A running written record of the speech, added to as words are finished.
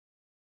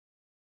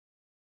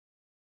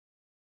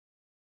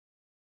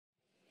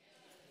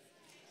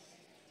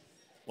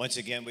Once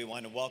again, we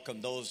want to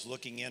welcome those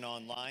looking in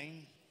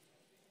online.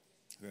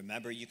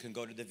 Remember, you can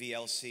go to the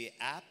VLC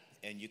app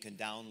and you can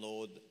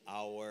download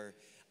our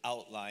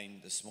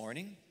outline this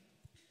morning.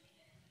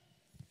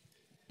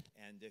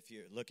 And if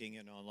you're looking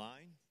in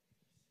online,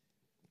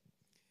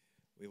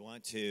 we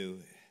want to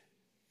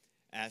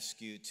ask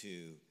you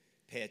to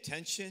pay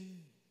attention,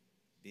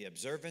 be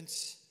observant,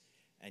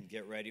 and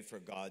get ready for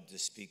God to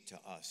speak to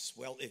us.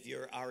 Well, if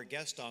you're our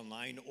guest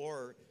online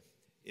or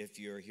if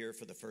you're here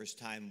for the first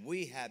time,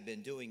 we have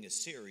been doing a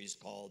series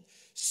called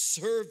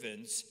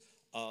Servants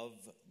of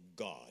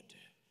God.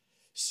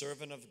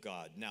 Servant of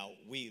God. Now,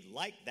 we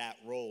like that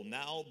role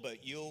now,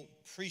 but you'll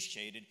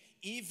appreciate it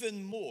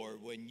even more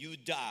when you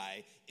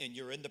die and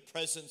you're in the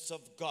presence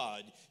of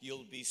God.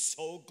 You'll be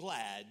so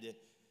glad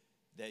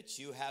that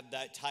you have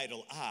that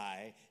title,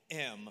 I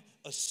am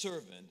a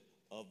servant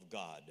of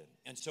God.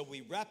 And so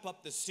we wrap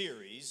up the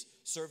series,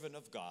 Servant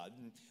of God,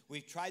 and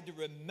we've tried to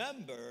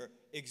remember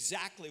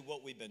exactly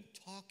what we've been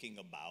talking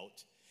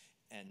about,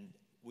 and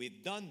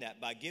we've done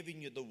that by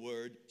giving you the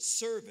word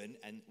servant,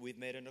 and we've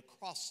made an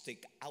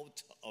acrostic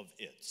out of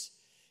it.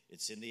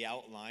 It's in the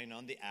outline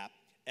on the app,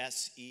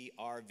 S-E-R-V-A-N-T,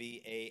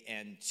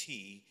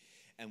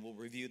 and we'll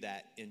review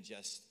that in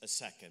just a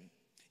second.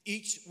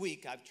 Each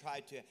week I've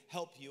tried to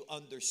help you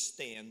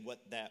understand what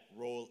that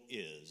role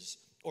is,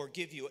 or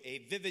give you a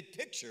vivid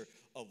picture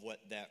of what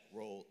that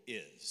role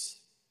is.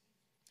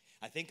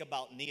 I think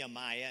about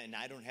Nehemiah, and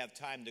I don't have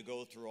time to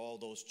go through all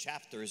those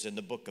chapters in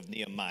the book of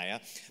Nehemiah,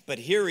 but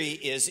here he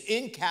is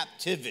in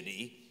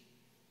captivity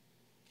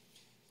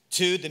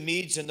to the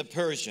Medes and the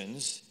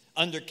Persians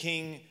under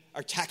King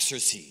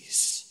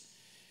Artaxerxes.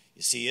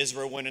 You see,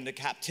 Israel went into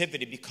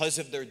captivity because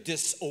of their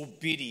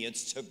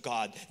disobedience to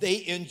God.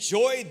 They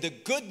enjoyed the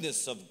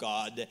goodness of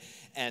God,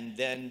 and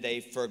then they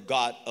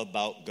forgot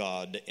about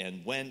God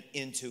and went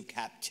into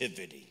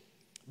captivity.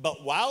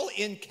 But while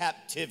in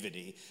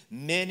captivity,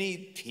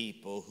 many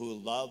people who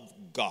love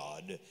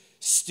God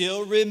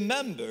still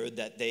remember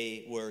that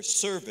they were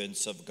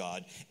servants of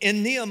God.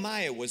 And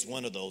Nehemiah was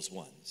one of those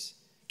ones.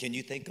 Can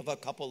you think of a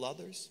couple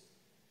others?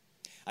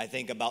 I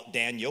think about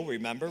Daniel.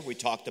 Remember, we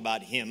talked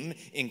about him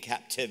in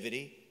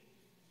captivity.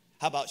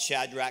 How about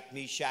Shadrach,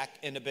 Meshach,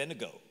 and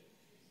Abednego?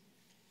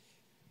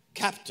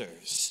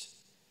 Captors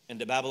in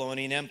the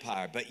Babylonian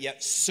Empire, but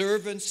yet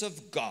servants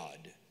of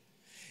God.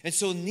 And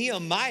so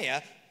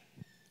Nehemiah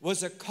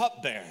was a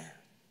cupbearer.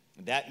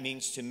 That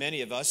means to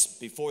many of us,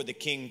 before the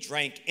king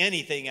drank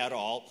anything at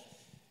all,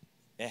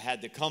 it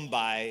had to come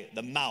by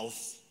the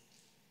mouth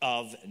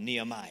of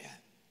Nehemiah.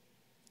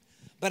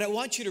 But I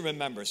want you to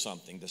remember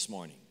something this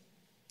morning.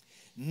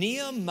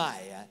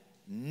 Nehemiah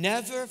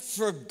never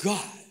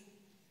forgot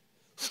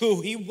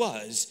who he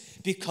was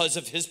because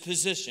of his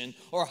position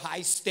or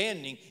high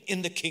standing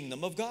in the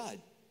kingdom of God.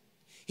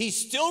 He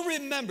still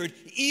remembered,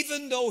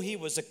 even though he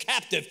was a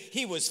captive,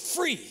 he was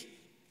free.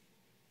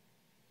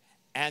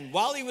 And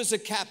while he was a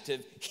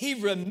captive, he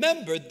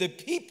remembered the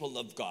people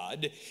of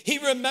God. He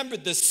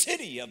remembered the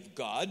city of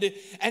God.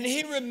 And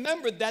he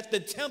remembered that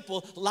the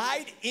temple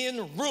lied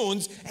in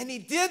ruins. And he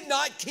did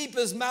not keep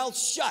his mouth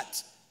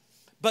shut,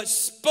 but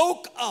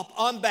spoke up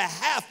on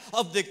behalf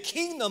of the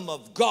kingdom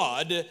of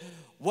God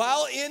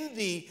while in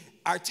the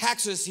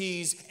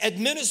Artaxerxes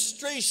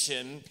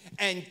administration,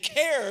 and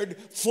cared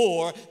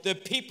for the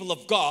people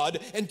of God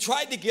and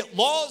tried to get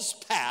laws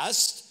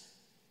passed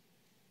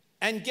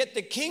and get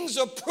the king's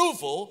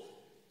approval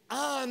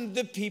on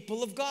the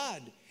people of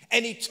God.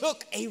 And he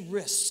took a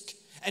risk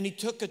and he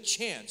took a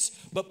chance.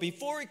 But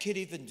before he could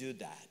even do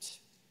that,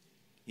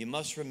 you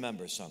must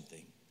remember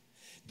something.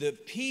 The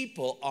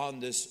people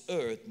on this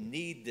earth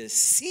need to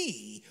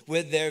see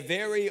with their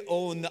very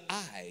own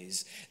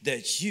eyes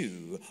that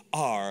you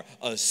are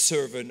a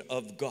servant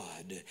of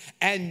God.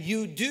 And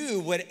you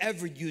do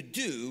whatever you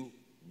do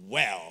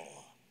well.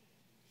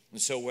 And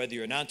so whether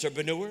you're an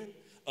entrepreneur,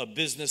 a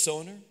business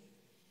owner,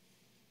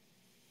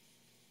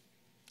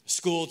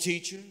 school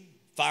teacher,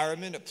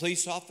 fireman, a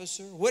police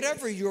officer,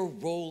 whatever your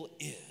role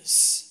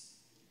is,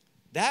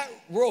 that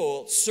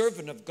role,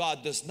 servant of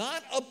God, does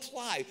not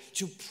apply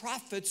to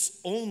prophets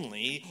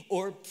only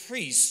or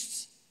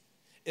priests.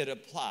 It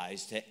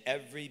applies to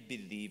every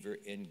believer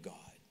in God.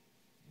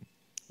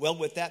 Well,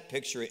 with that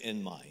picture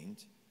in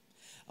mind,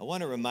 I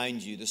want to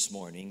remind you this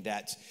morning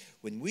that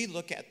when we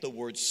look at the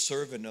word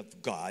servant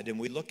of God and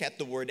we look at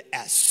the word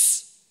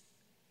S,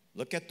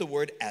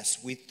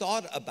 we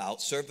thought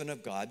about servant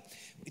of God.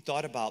 We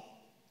thought about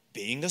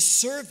being a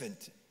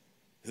servant.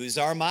 Who's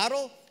our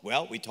model?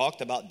 Well, we talked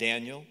about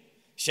Daniel,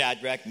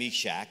 Shadrach,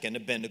 Meshach, and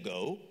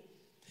Abednego.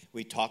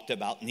 We talked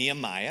about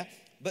Nehemiah.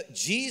 But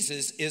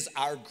Jesus is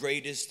our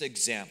greatest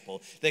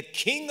example. The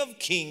King of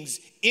Kings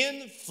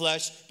in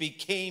flesh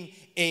became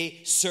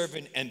a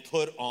servant and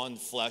put on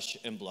flesh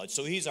and blood.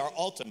 So he's our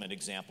ultimate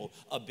example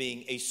of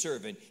being a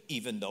servant,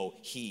 even though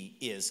he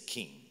is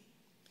king.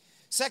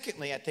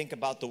 Secondly, I think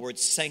about the word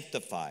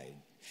sanctified.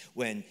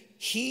 When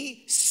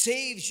he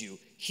saves you,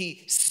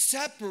 he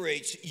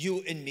separates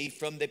you and me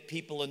from the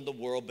people in the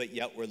world, but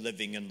yet we're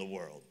living in the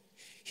world.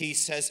 He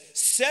says,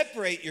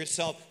 separate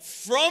yourself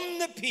from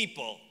the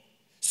people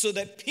so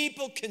that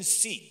people can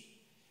see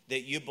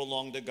that you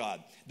belong to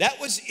God. That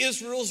was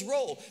Israel's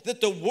role,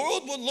 that the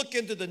world would look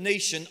into the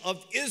nation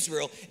of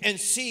Israel and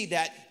see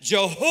that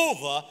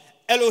Jehovah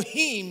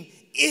Elohim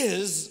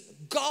is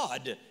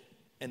God,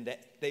 and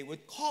that they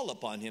would call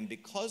upon him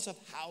because of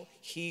how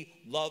he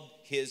loved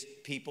his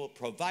people,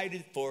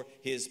 provided for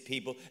his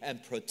people,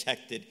 and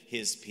protected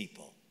his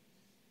people.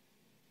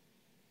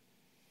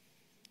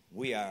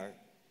 We are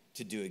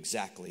to do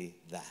exactly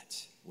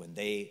that. When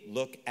they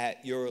look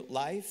at your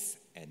life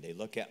and they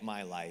look at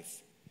my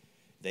life,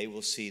 they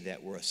will see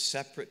that we're a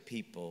separate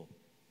people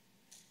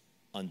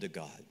unto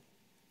God.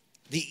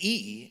 The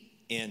E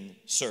in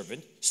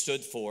servant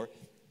stood for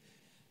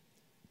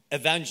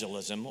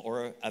evangelism,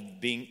 or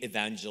of being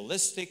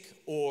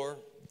evangelistic, or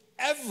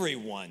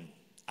everyone.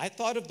 I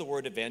thought of the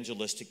word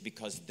evangelistic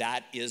because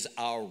that is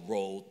our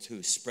role,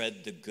 to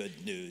spread the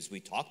good news. We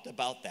talked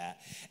about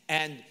that.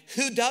 And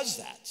who does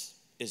that?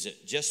 Is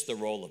it just the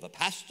role of a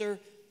pastor,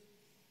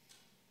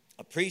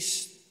 a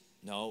priest?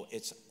 No,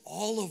 it's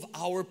all of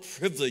our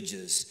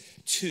privileges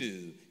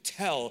to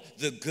tell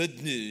the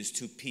good news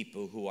to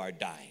people who are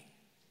dying.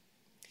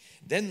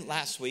 Then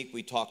last week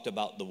we talked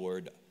about the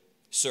word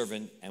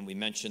servant, and we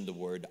mentioned the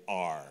word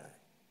are,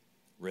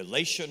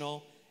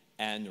 relational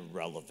and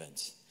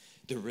relevant.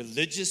 The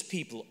religious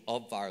people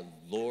of our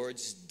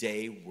Lord's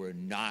day were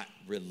not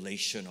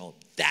relational.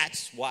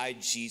 That's why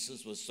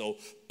Jesus was so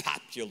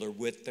popular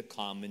with the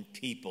common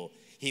people.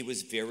 He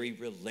was very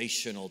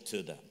relational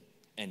to them,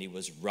 and he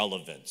was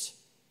relevant.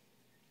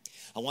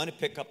 I want to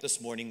pick up this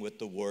morning with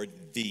the word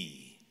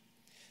the.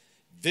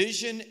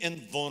 Vision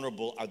and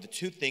vulnerable are the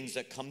two things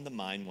that come to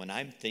mind when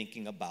I'm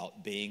thinking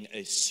about being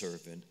a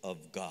servant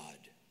of God.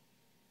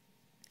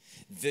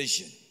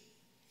 Vision.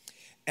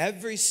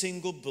 Every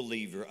single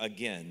believer,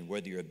 again,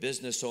 whether you're a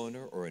business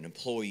owner or an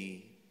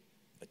employee,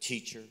 a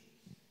teacher,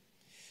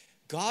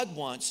 God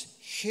wants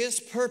his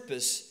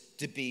purpose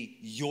to be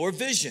your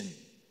vision.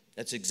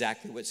 That's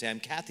exactly what Sam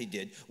Cathy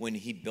did when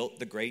he built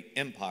the great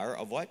empire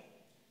of what?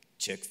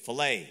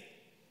 Chick-fil-A.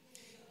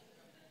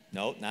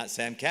 No, not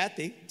Sam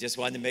Cathy. Just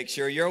wanted to make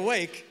sure you're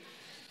awake.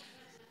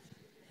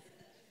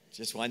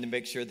 Just wanted to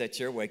make sure that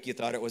you're awake. You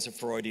thought it was a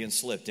Freudian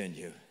slip, didn't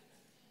you?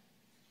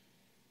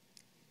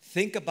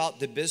 Think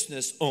about the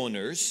business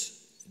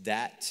owners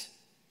that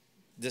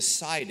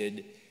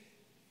decided,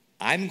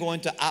 I'm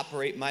going to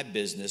operate my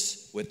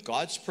business with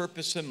God's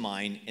purpose in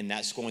mind, and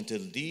that's going to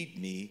lead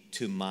me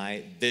to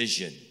my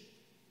vision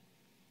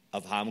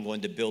of how I'm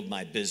going to build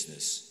my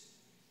business.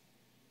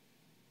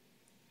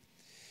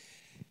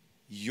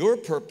 Your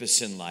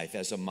purpose in life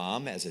as a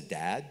mom, as a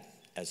dad,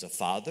 as a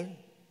father,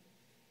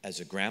 as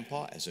a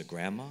grandpa, as a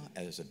grandma,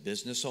 as a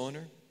business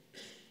owner,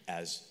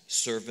 as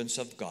servants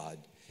of God,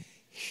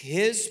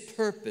 his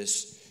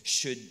purpose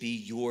should be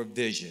your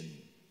vision.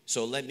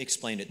 So let me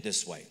explain it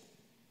this way.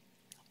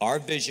 Our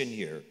vision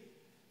here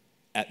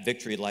at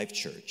Victory Life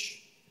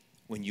Church,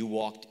 when you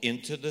walked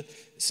into the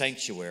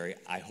sanctuary,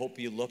 I hope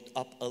you looked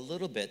up a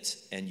little bit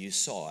and you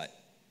saw it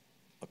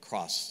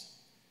across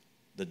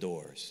the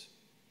doors.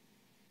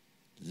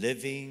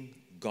 Living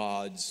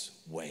God's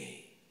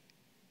way.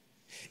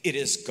 It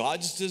is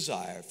God's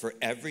desire for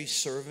every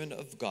servant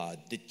of God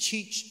to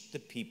teach the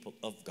people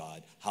of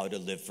God how to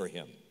live for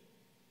him.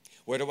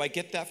 Where do I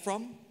get that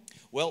from?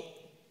 Well,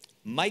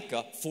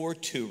 Micah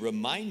 4:2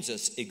 reminds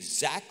us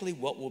exactly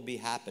what will be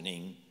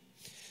happening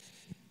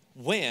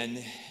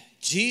when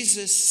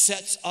Jesus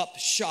sets up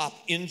shop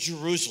in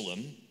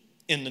Jerusalem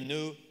in the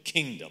new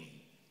kingdom.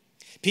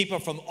 People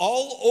from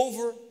all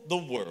over the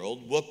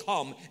world will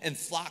come and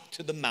flock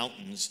to the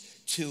mountains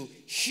to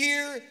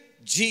hear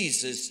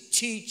Jesus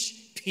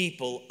teach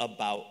people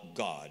about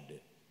God.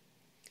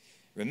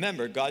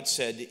 Remember, God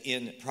said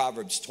in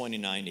Proverbs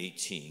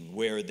 29:18,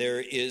 where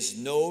there is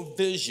no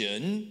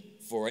vision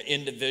for an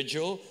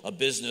individual, a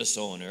business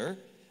owner,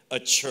 a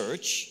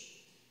church,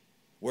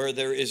 where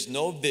there is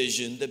no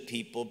vision, the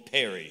people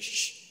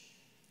perish.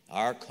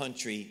 Our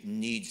country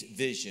needs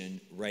vision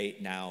right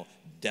now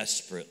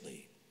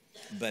desperately.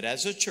 But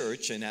as a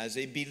church and as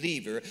a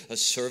believer, a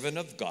servant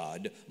of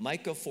God,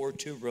 Micah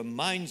 4:2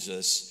 reminds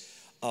us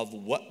of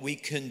what we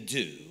can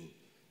do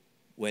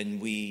when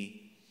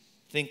we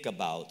think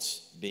about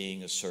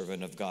being a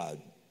servant of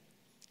God.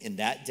 In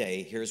that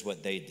day, here's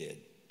what they did.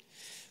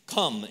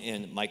 Come,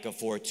 in Micah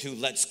 4:2,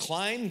 let's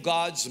climb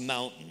God's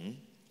mountain.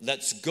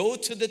 Let's go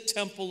to the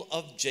temple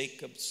of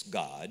Jacob's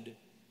God,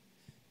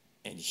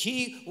 and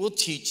he will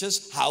teach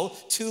us how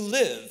to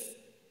live.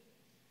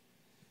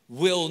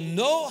 We'll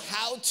know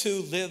how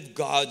to live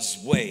God's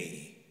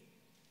way.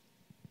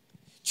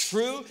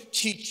 True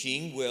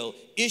teaching will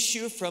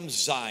issue from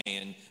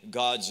Zion,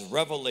 God's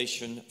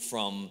revelation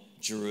from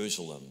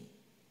Jerusalem.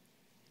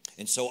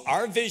 And so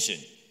our vision,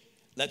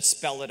 let's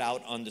spell it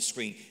out on the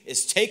screen,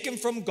 is taken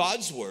from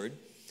God's word.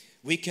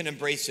 We can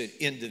embrace it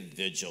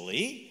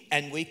individually,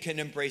 and we can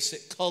embrace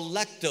it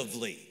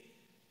collectively.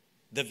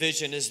 The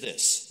vision is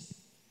this: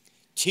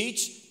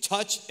 teach,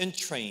 touch, and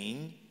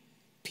train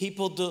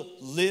people to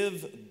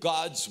live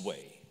God's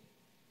way.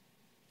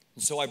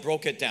 And so I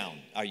broke it down.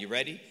 Are you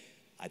ready?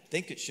 I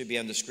think it should be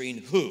on the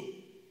screen. Who?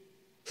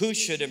 Who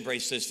should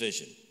embrace this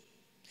vision?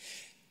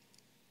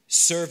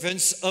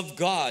 Servants of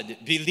God,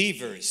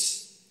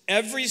 believers.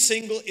 Every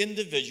single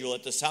individual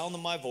at the sound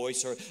of my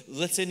voice or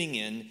listening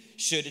in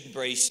should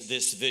embrace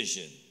this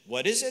vision.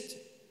 What is it?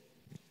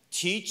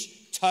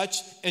 Teach, touch,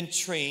 and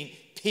train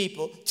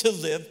people to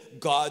live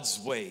God's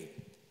way.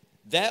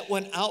 That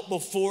went out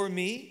before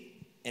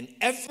me and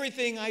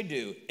everything I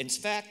do. In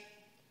fact,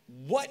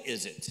 what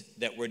is it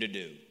that we're to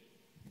do?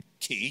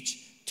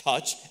 Teach,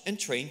 touch, and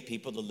train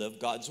people to live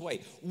God's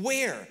way.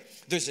 Where?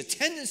 There's a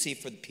tendency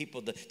for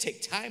people to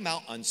take time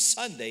out on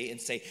Sunday and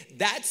say,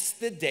 that's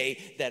the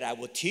day that I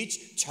will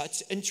teach,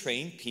 touch, and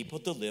train people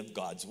to live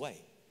God's way.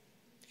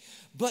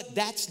 But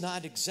that's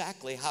not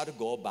exactly how to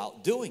go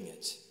about doing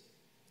it.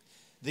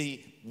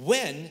 The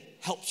when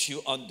helps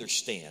you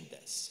understand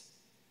this.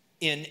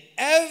 In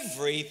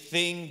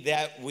everything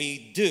that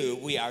we do,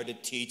 we are to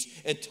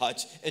teach and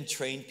touch and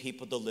train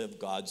people to live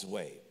God's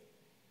way.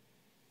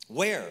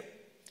 Where?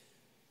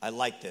 I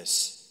like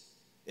this.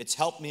 It's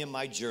helped me in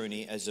my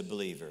journey as a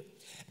believer.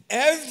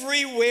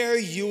 Everywhere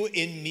you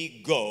and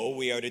me go,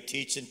 we are to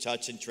teach and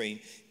touch and train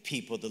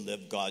people to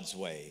live God's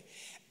way.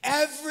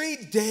 Every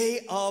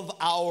day of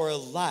our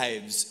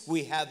lives,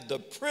 we have the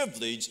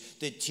privilege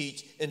to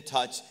teach and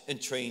touch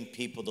and train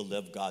people to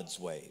live God's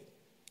way.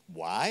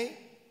 Why?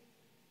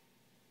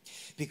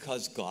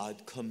 Because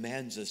God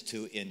commands us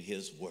to in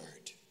His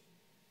Word.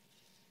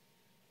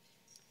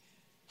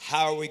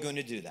 How are we going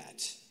to do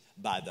that?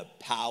 By the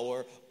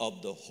power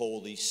of the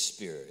Holy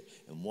Spirit.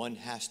 And one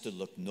has to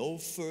look no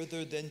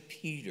further than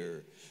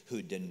Peter,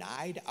 who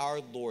denied our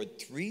Lord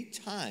 3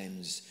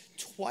 times,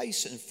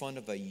 twice in front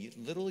of a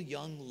little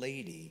young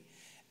lady,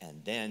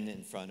 and then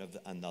in front of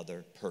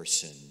another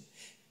person.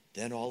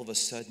 Then all of a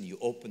sudden you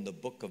open the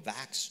book of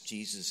Acts.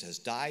 Jesus has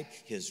died.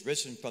 He has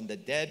risen from the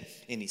dead.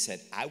 And he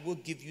said, I will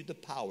give you the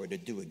power to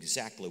do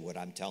exactly what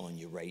I'm telling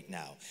you right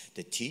now.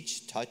 To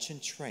teach, touch, and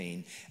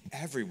train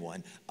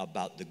everyone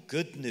about the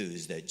good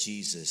news that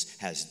Jesus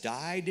has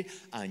died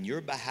on your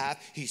behalf.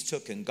 He's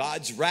taken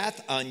God's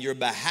wrath on your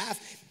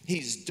behalf.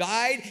 He's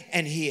died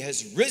and he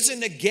has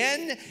risen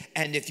again.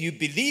 And if you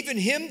believe in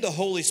him, the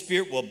Holy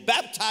Spirit will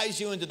baptize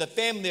you into the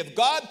family of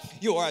God.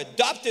 You are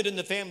adopted in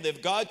the family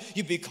of God.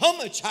 You become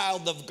a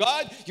child of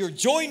God. You're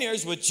joint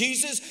heirs with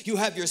Jesus. You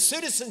have your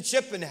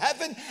citizenship in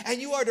heaven.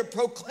 And you are to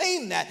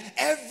proclaim that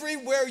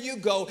everywhere you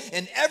go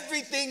and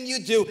everything you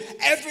do,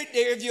 every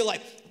day of your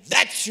life.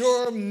 That's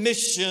your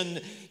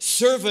mission,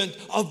 servant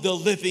of the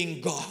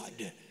living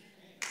God.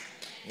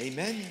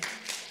 Amen.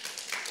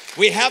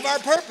 We have our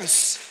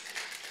purpose.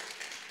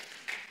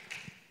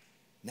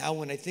 Now,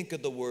 when I think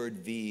of the word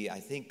V, I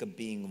think of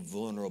being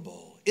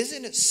vulnerable.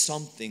 Isn't it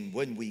something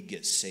when we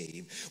get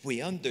saved,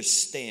 we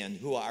understand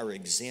who our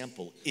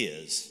example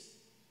is?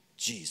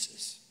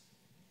 Jesus.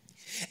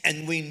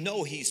 And we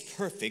know he's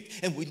perfect.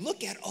 And we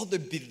look at other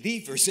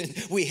believers and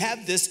we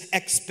have this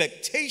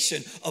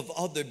expectation of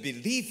other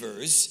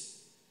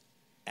believers.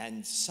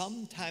 And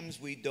sometimes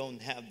we don't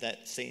have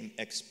that same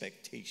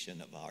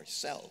expectation of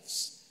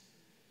ourselves.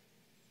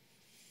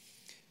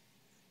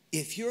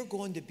 If you're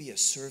going to be a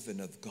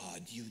servant of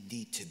God, you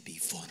need to be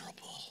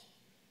vulnerable.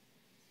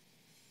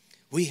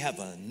 We have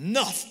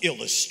enough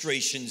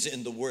illustrations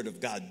in the Word of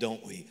God,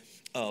 don't we?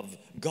 Of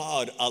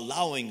God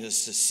allowing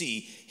us to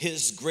see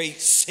his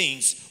great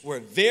saints were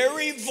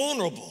very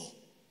vulnerable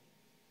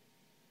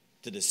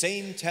to the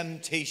same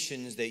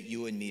temptations that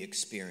you and me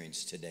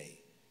experience today.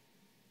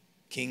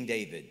 King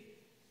David,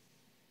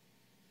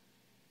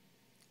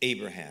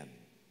 Abraham,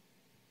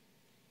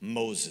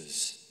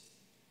 Moses,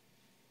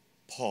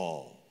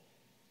 Paul,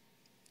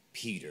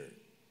 Peter.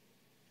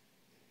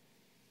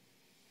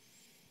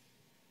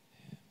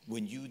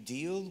 When you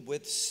deal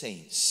with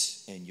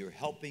saints and you're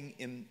helping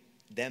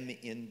them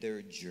in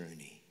their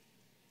journey,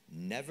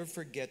 never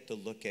forget to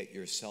look at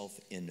yourself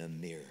in a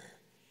mirror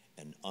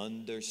and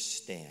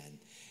understand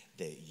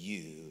that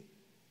you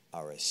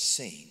are a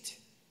saint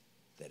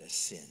that has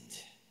sinned.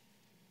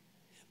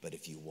 But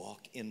if you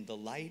walk in the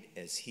light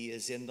as he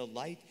is in the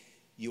light,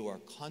 you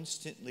are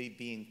constantly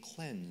being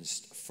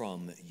cleansed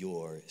from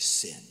your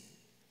sin.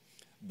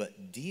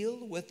 But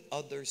deal with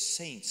other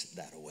saints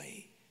that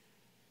way.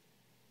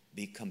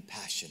 Be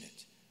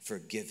compassionate,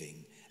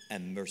 forgiving,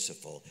 and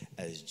merciful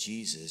as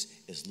Jesus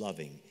is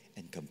loving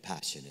and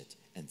compassionate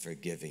and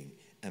forgiving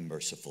and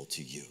merciful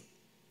to you.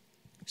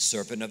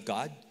 Servant of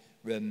God,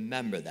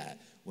 remember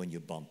that when you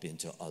bump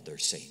into other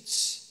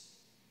saints.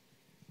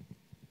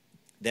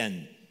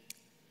 Then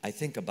I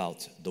think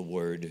about the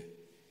word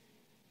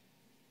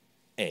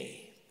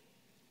A.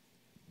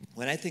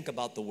 When I think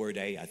about the word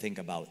A, I think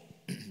about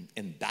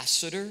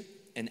ambassador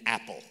and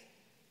apple.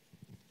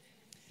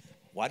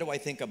 Why do I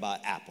think about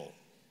apple?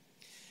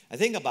 I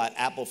think about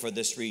apple for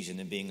this reason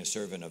in being a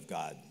servant of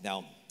God.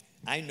 Now,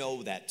 I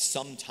know that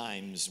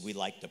sometimes we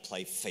like to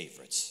play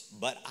favorites,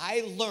 but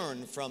I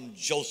learned from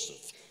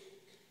Joseph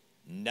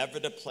never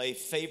to play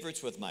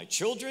favorites with my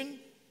children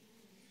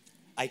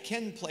I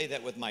can play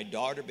that with my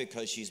daughter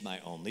because she's my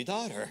only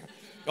daughter.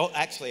 Oh,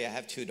 actually, I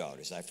have two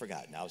daughters. I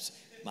forgot. Now,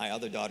 my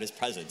other daughter's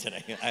present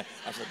today.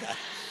 I forgot.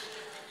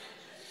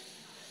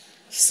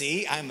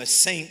 See, I'm a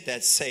saint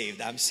that's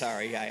saved. I'm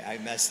sorry, I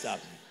messed up.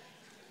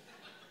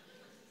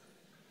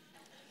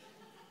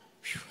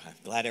 Whew, I'm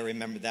glad I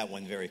remembered that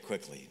one very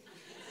quickly.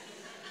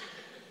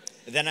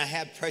 Then I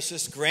have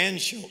precious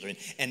grandchildren.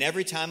 And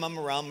every time I'm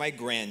around my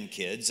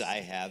grandkids, I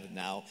have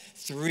now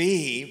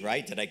 3,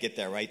 right? Did I get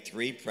that right?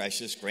 3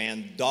 precious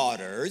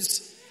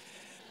granddaughters.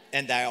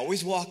 And I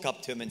always walk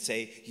up to them and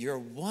say, "You're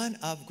one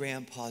of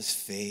Grandpa's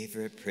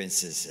favorite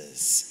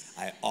princesses."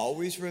 I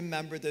always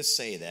remember to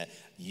say that.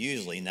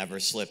 Usually never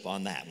slip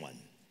on that one.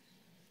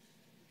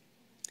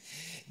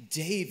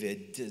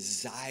 David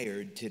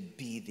desired to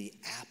be the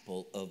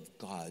apple of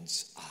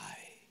God's eye.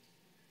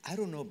 I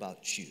don't know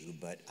about you,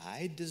 but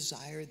I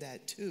desire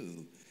that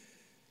too.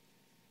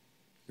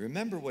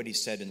 Remember what he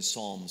said in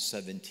Psalm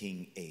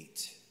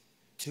 17:8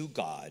 to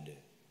God,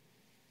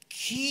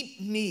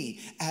 "Keep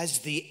me as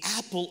the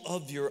apple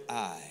of your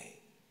eye.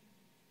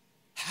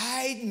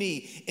 Hide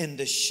me in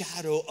the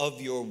shadow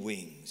of your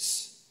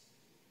wings."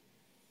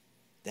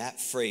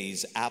 That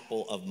phrase,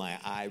 apple of my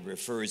eye,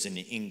 refers in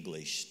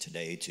English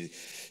today to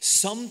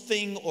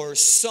something or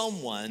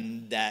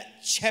someone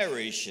that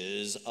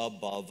cherishes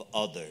above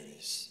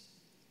others.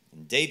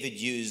 And David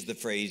used the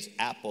phrase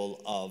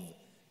apple of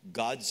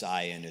God's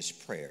eye in his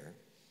prayer.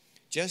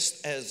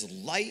 Just as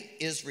light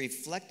is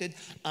reflected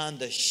on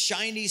the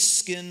shiny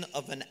skin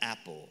of an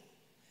apple,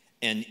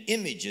 and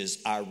images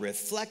are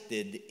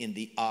reflected in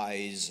the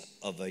eyes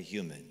of a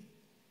human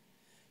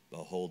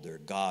beholder,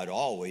 God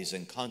always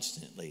and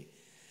constantly,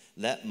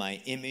 let my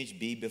image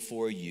be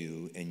before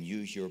you and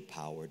use your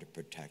power to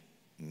protect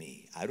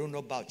me. I don't know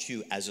about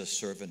you as a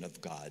servant of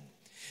God.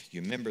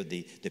 You remember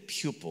the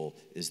pupil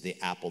is the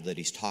apple that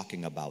he's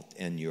talking about,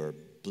 and your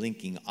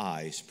blinking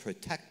eyes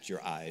protect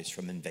your eyes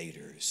from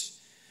invaders,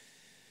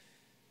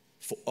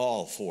 for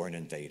all foreign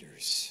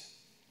invaders.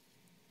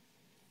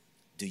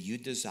 Do you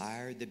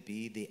desire to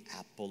be the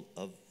apple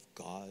of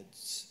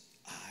God's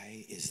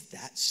eye? Is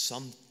that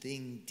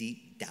something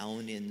deep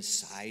down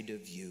inside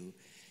of you?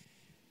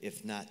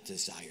 If not,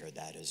 desire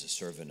that as a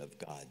servant of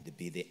God, to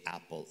be the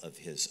apple of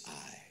his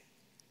eye.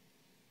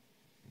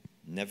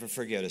 Never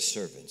forget, as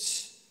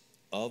servants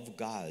of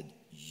God,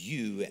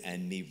 you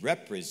and me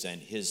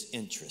represent his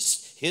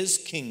interests, his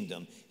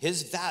kingdom,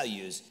 his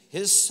values,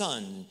 his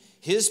son,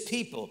 his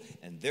people.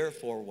 And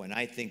therefore, when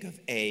I think of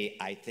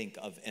I think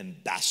of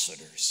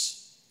ambassadors.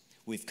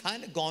 We've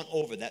kind of gone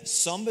over that.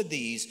 Some of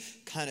these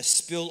kind of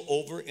spill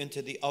over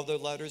into the other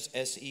letters,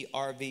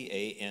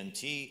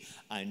 SERVANT.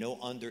 I know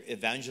under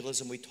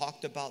evangelism we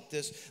talked about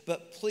this,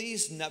 but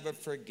please never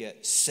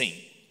forget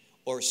saint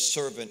or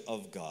servant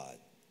of God.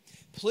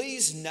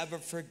 Please never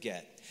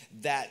forget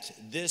that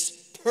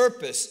this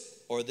purpose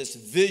or this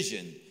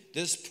vision,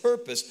 this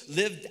purpose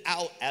lived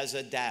out as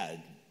a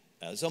dad,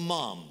 as a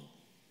mom,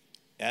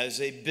 as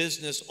a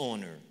business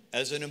owner,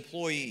 as an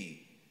employee.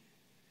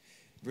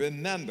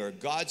 Remember,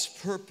 God's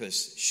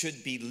purpose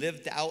should be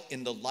lived out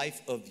in the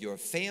life of your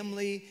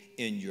family,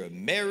 in your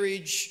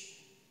marriage,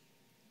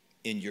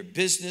 in your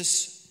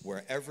business,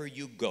 wherever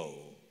you go.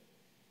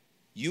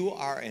 You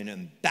are an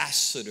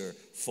ambassador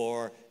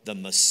for the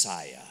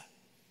Messiah.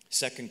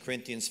 2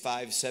 Corinthians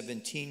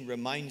 5:17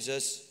 reminds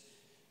us,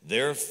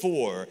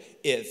 therefore,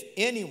 if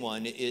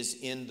anyone is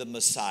in the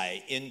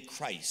Messiah, in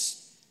Christ,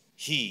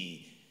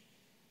 he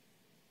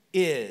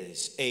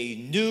is a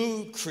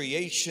new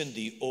creation.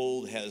 The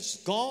old has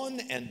gone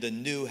and the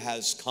new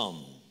has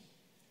come.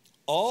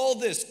 All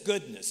this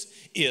goodness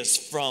is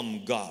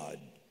from God,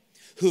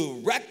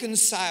 who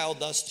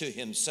reconciled us to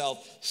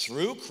himself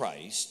through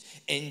Christ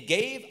and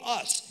gave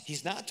us,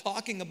 he's not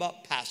talking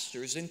about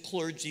pastors and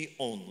clergy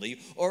only,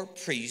 or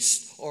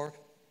priests or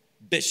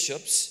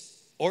bishops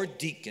or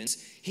deacons.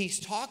 He's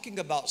talking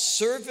about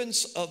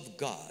servants of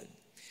God,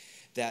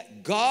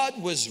 that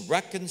God was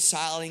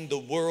reconciling the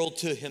world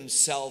to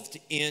himself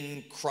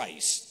in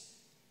Christ,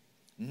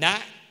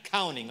 not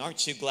counting,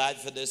 aren't you glad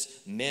for this,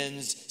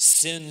 men's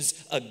sins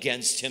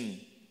against him.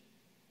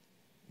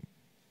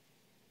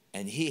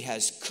 And he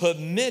has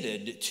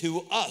committed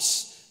to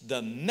us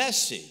the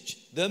message,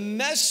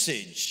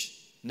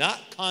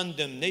 not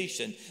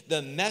condemnation,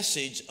 the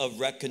message of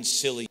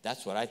reconciliation.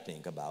 That's what I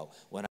think about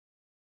when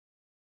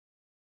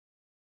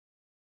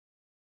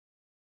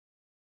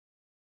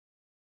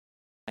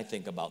I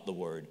think about the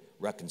word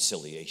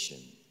reconciliation.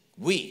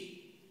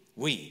 We,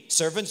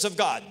 servants of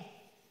God,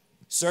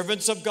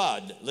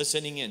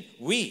 listening in,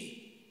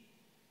 we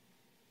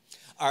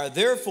are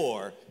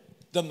therefore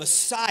the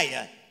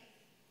Messiah,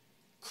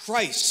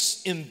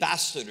 Christ's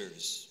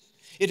ambassadors.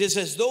 It is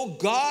as though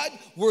God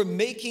were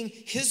making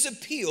his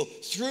appeal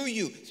through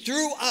you,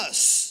 through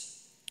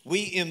us.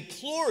 We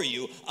implore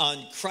you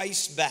on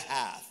Christ's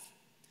behalf.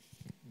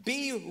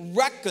 Be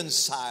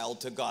reconciled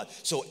to God.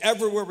 So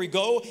everywhere we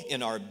go,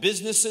 in our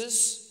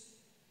businesses,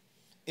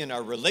 in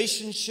our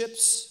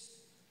relationships,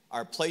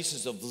 our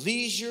places of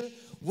leisure,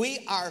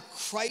 we are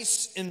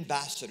Christ's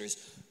ambassadors.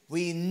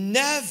 we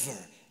never,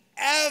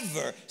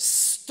 ever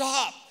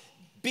stop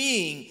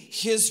being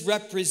his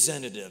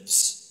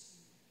representatives.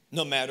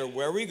 No matter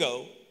where we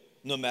go,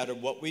 no matter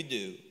what we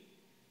do,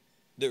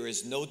 there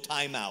is no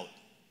time out.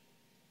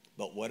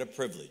 But what a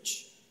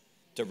privilege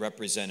to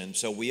represent him.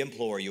 So we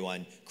implore you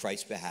on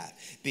Christ's behalf,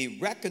 be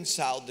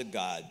reconciled to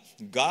God.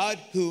 God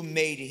who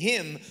made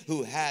him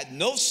who had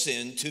no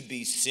sin to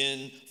be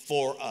sin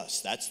for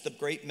us. That's the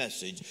great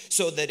message.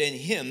 So that in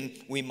him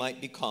we might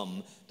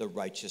become the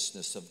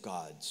righteousness of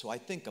God. So I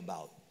think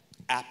about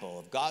apple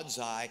of God's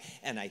eye,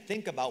 and I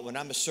think about when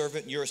I'm a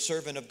servant, you're a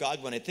servant of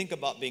God. When I think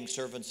about being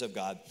servants of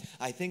God,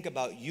 I think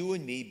about you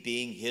and me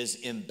being his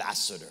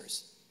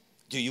ambassadors.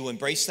 Do you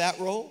embrace that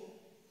role?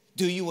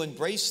 Do you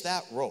embrace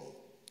that role?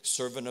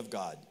 Servant of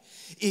God.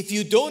 If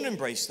you don't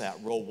embrace that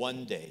role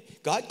one day,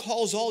 God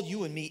calls all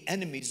you and me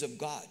enemies of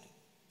God.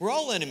 We're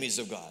all enemies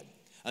of God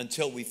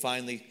until we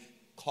finally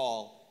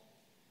call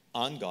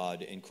on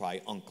God and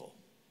cry, Uncle,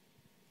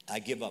 I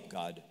give up,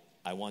 God.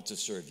 I want to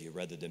serve you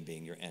rather than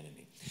being your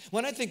enemy.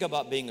 When I think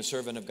about being a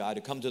servant of God, I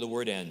come to the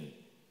word N.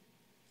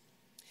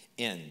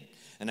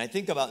 And I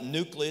think about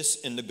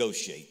nucleus and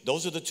negotiate.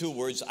 Those are the two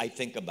words I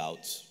think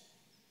about.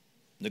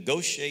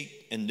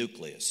 Negotiate and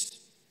nucleus.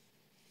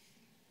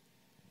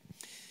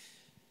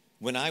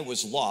 When I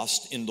was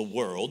lost in the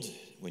world,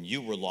 when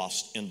you were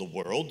lost in the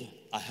world,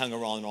 I hung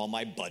around all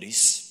my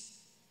buddies,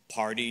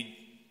 partied,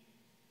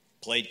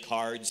 played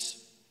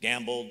cards,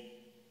 gambled,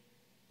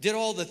 did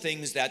all the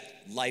things that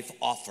life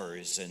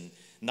offers, and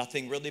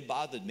nothing really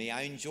bothered me.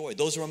 I enjoyed.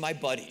 Those were my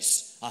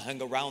buddies. I hung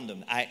around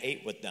them. I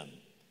ate with them.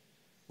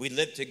 We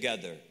lived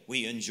together.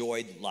 We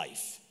enjoyed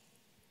life.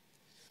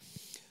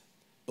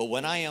 But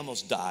when I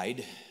almost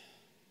died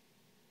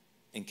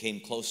and came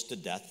close to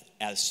death,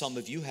 as some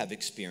of you have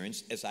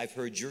experienced, as I've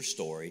heard your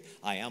story,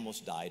 I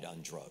almost died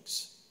on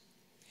drugs.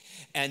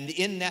 And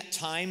in that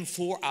time,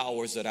 4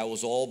 hours that I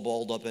was all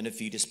balled up in a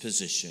fetus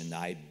position,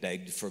 I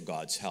begged for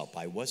God's help.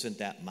 I wasn't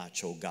that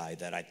macho guy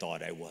that I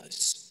thought I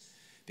was,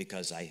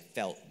 because I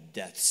felt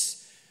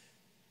death's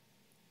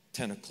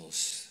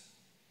tentacles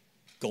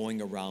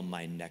going around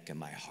my neck and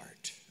my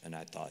heart. And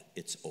I thought,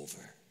 it's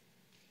over.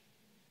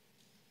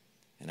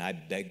 And I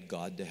begged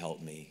God to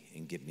help me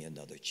and give me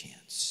another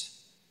chance.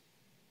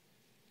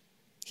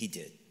 He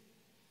did.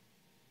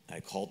 I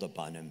called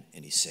upon him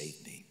and he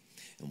saved me.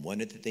 And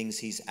one of the things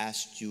he's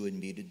asked you and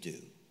me to do,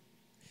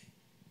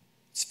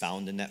 it's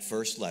found in that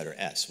first letter,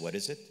 S. What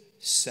is it?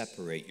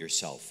 Separate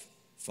yourself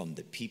from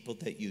the people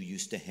that you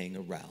used to hang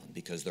around,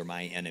 because they're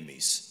my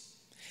enemies.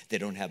 They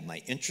don't have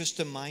my interest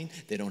in mind.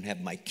 They don't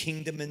have my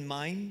kingdom in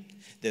mind.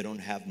 They don't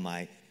have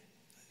my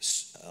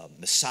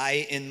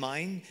Messiah in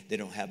mind. They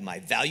don't have my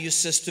value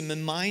system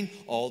in mind.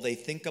 All they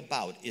think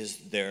about is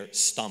their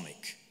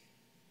stomach.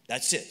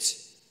 That's it.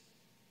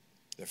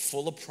 They're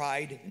full of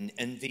pride and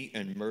envy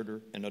and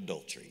murder and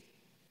adultery.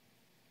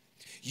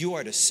 You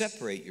are to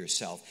separate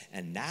yourself,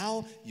 and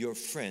now your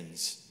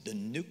friends, the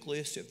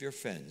nucleus of your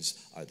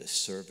friends, are the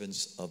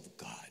servants of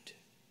God.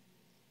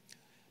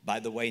 By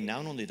the way,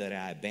 not only did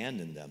I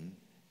abandon them,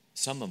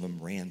 some of them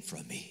ran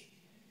from me.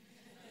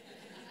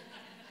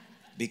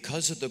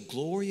 Because of the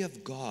glory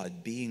of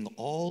God being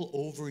all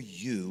over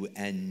you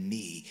and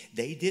me,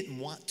 they didn't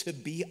want to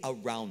be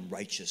around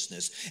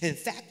righteousness. In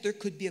fact, there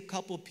could be a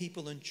couple of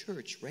people in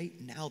church right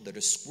now that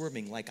are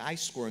squirming like I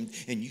squirmed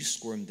and you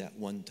squirmed at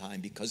one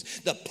time, because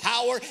the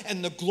power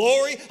and the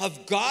glory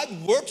of God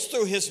works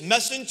through his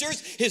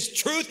messengers. His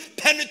truth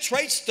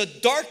penetrates the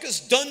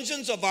darkest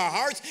dungeons of our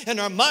hearts and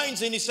our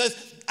minds, and he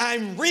says,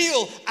 I'm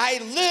real. I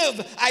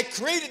live. I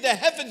created the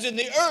heavens and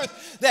the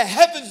earth. The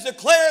heavens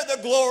declare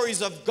the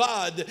glories of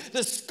God.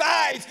 The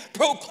skies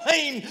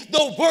proclaim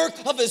the work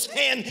of his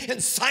hand.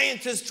 And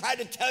scientists try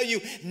to tell you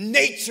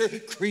nature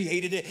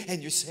created it.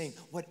 And you're saying,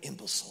 what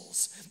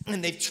imbeciles.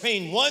 And they've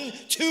trained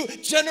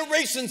 1-2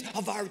 generations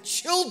of our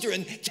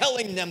children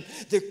telling them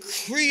the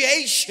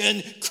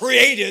creation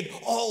created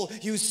all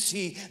you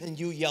see. And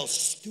you yell,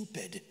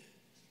 stupid,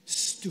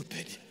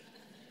 stupid,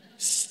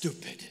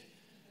 stupid.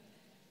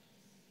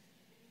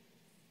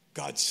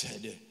 God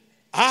said,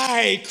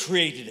 I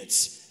created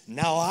it.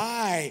 Now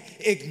I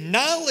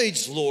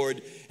acknowledge,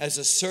 Lord, as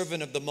a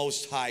servant of the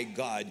Most High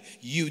God,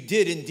 you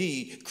did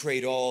indeed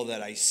create all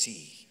that I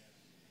see.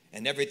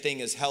 And everything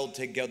is held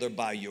together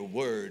by your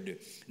word.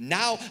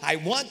 Now I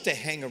want to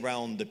hang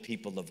around the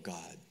people of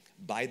God.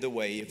 By the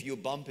way, if you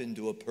bump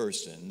into a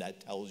person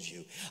that tells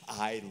you,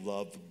 I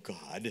love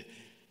God,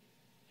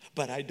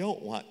 but I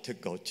don't want to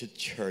go to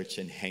church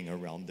and hang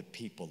around the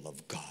people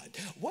of God,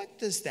 what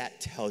does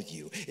that tell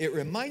you? It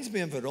reminds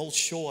me of an old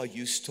show I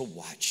used to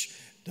watch.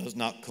 Does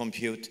not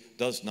compute,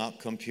 does not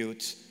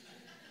compute,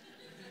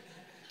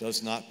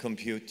 does not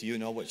compute. Do you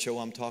know what show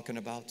I'm talking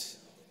about?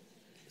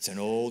 It's an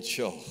old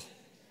show.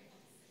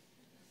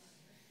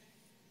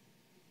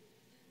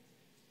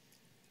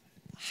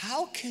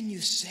 How can you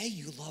say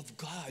you love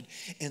God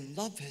and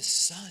love his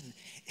son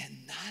and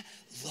not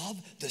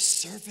love the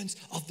servants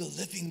of the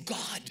living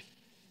God?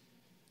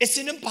 It's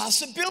an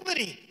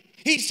impossibility.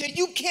 He said,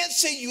 you can't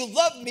say you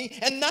love me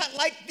and not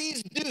like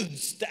these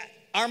dudes that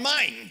are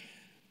mine.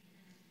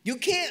 You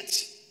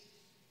can't.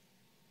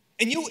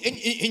 And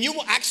you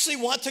actually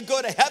want to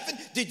go to heaven?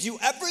 Did you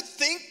ever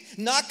think,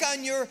 knock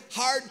on your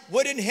hard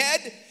wooden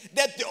head,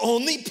 that the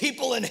only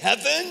people in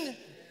heaven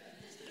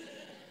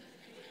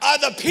are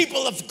the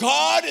people of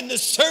God and the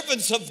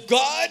servants of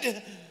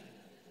God?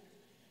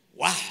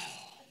 Wow.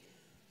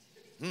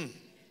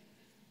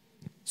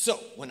 So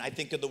when I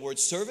think of the word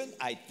servant,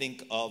 I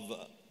think of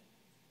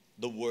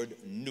the word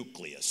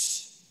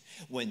nucleus.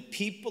 When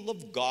people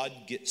of God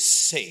get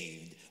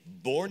saved,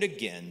 born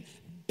again,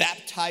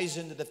 baptized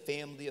into the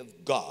family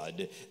of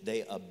God,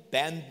 they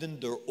abandon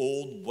their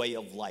old way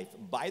of life.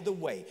 By the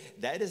way,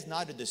 that is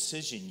not a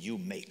decision you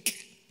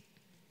make.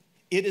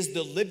 It is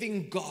the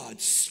living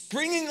God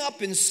springing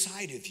up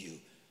inside of you.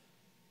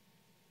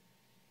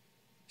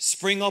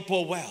 Spring up,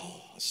 O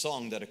well, a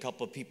song that a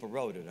couple of people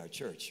wrote at our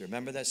church. You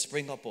remember that?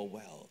 Spring up, O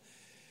well.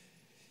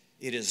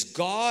 It is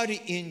God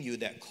in you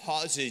that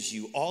causes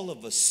you all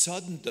of a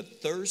sudden to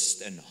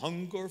thirst and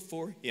hunger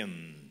for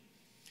Him,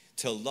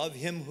 to love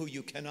Him who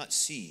you cannot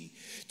see,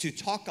 to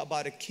talk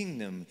about a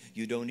kingdom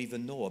you don't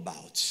even know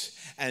about,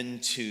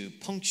 and to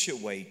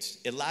punctuate,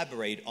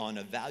 elaborate on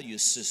a value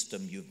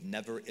system you've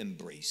never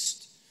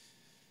embraced,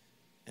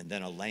 and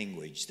then a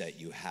language that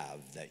you have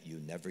that you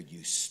never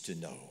used to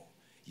know.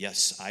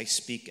 Yes, I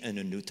speak in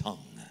a new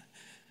tongue,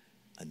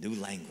 a new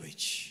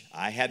language.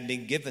 I have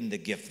been given the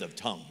gift of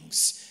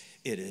tongues.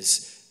 It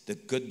is the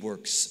good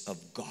works of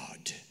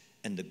God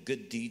and the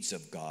good deeds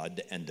of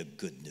God and the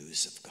good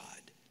news of God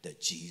that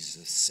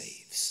Jesus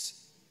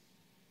saves.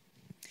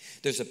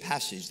 There's a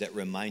passage that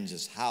reminds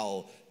us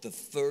how the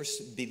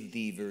first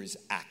believers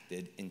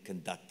acted and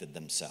conducted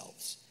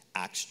themselves.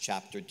 Acts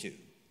chapter 2.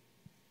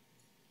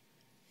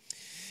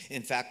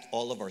 In fact,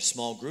 all of our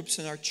small groups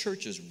and our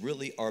churches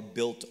really are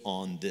built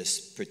on this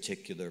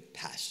particular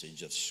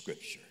passage of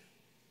Scripture.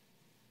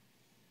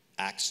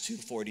 Acts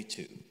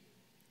 2:42.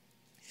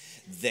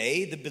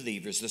 They, the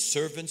believers, the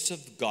servants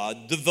of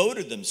God,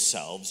 devoted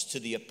themselves to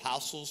the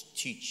apostles'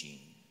 teaching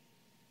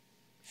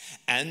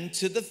and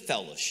to the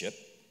fellowship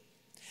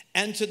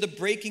and to the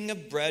breaking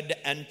of bread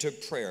and to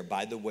prayer.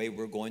 By the way,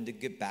 we're going to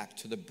get back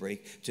to the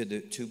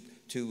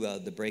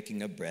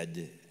breaking of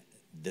bread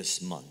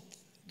this month,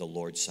 the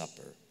Lord's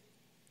Supper.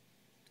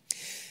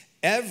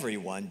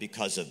 Everyone,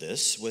 because of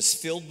this, was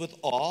filled with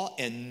awe,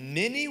 and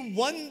many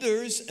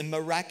wonders and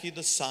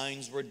miraculous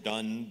signs were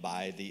done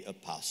by the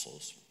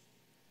apostles.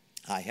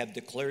 I have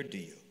declared to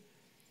you,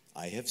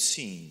 I have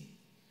seen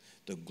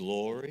the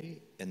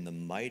glory and the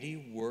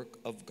mighty work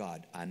of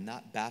God. I'm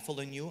not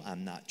baffling you.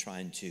 I'm not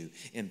trying to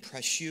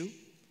impress you.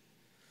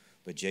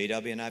 But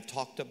JW and I have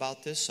talked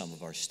about this, some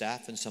of our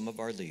staff and some of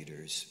our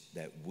leaders,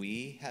 that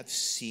we have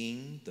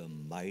seen the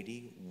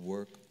mighty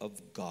work of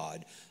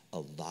God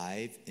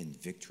alive in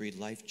Victory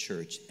Life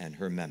Church and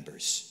her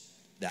members.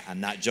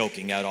 I'm not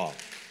joking at all.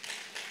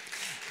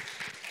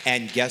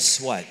 And guess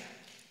what?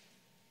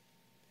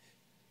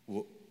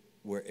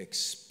 We're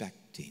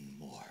expecting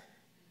more.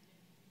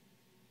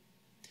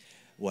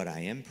 What I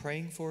am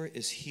praying for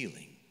is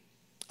healing.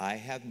 I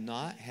have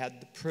not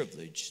had the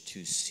privilege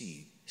to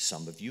see,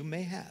 some of you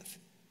may have,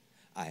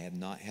 I have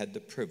not had the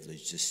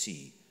privilege to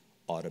see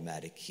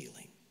automatic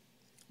healing.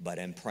 But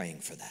I'm praying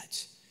for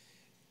that.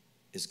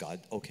 Is God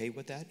okay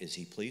with that? Is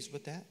He pleased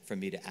with that? For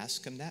me to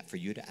ask Him that? For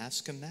you to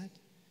ask Him that?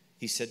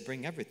 He said,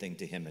 bring everything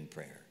to Him in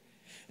prayer.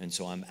 And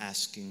so I'm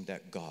asking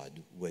that God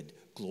would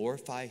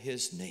glorify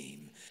His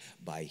name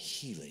by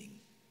healing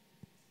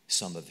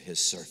some of His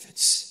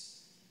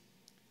servants.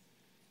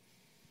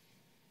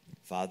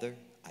 Father,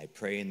 I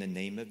pray in the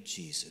name of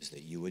Jesus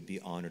that you would be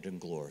honored and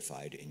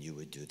glorified, and you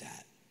would do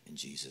that. In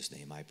Jesus'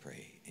 name I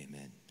pray.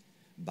 Amen.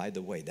 By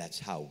the way, that's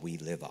how we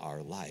live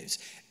our lives.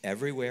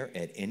 Everywhere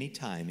at any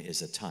time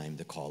is a time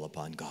to call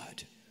upon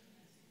God.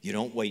 You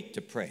don't wait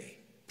to pray.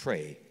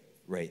 Pray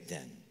right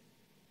then.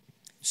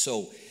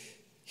 So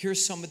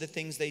here's some of the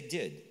things they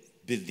did.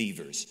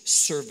 Believers,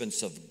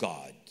 servants of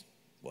God.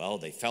 Well,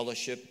 they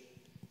fellowship.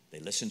 They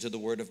listened to the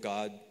word of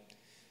God.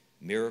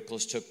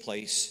 Miracles took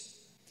place.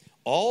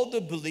 All the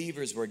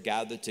believers were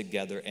gathered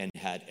together and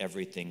had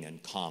everything in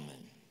common.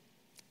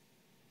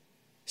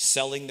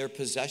 Selling their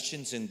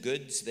possessions and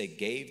goods, they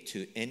gave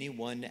to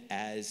anyone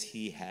as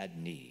he had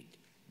need.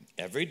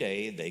 Every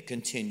day they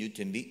continued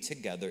to meet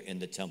together in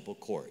the temple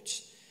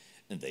courts.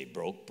 And they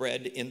broke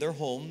bread in their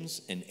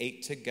homes and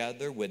ate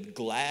together with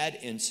glad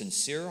and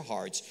sincere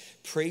hearts,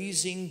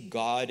 praising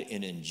God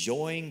and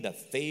enjoying the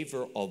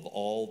favor of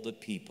all the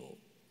people.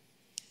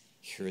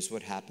 Here's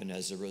what happened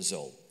as a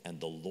result. And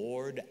the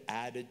Lord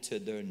added to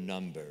their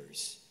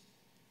numbers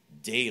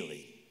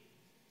daily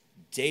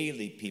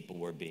people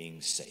were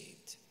being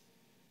saved.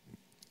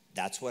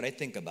 That's what I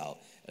think about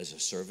as a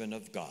servant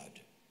of God.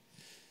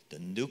 The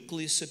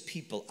nucleus of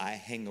people I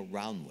hang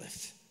around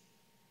with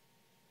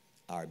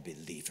are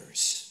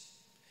believers.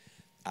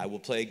 I will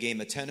play a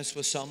game of tennis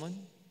with someone.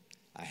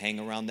 I hang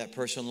around that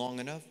person long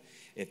enough.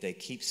 If they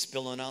keep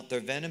spilling out their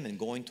venom and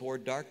going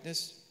toward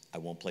darkness, I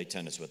won't play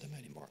tennis with them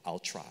anymore. I'll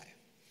try.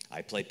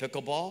 I play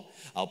pickleball.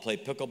 I'll play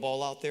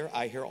pickleball out there.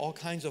 I hear all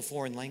kinds of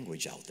foreign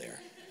language out there.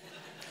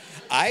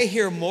 I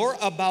hear more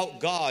about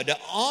God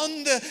on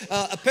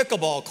a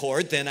pickleball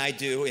court than I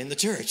do in the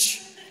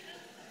church.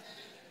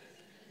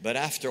 But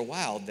after a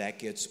while, that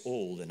gets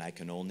old, and I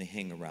can only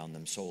hang around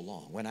them so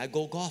long. When I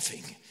go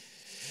golfing,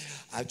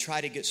 I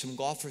try to get some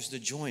golfers to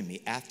join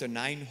me. After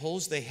 9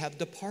 holes, they have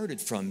departed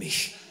from me,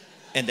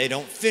 and they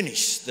don't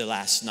finish the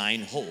last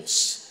 9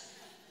 holes.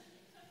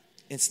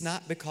 It's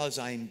not because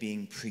I'm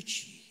being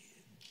preachy.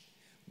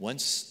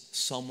 Once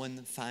someone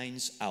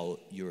finds out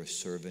you're a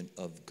servant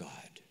of God,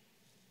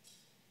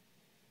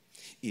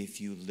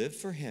 if you live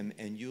for him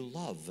and you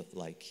love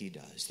like he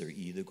does, they're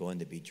either going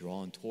to be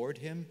drawn toward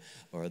him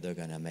or they're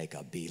going to make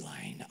a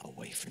beeline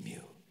away from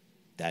you.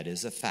 That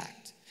is a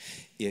fact.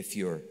 If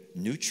you're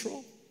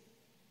neutral,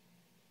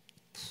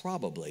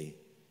 probably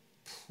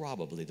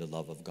the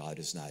love of God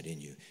is not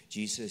in you.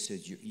 Jesus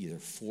says you're either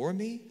for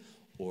me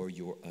or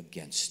you're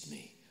against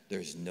me.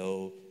 There's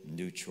no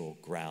neutral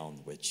ground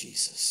with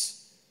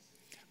Jesus.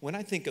 When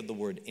I think of the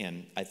word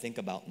 "in," I think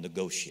about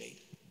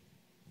negotiate.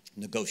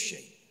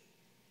 Negotiate.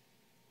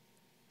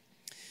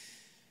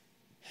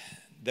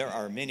 There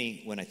are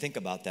many, when I think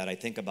about that, I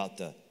think about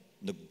the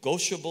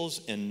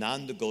negotiables and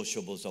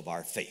non-negotiables of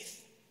our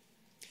faith.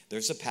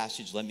 There's a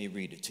passage, let me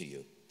read it to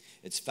you.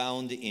 It's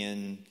found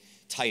in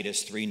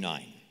Titus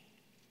 3:9.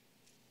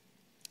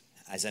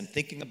 As I'm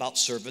thinking about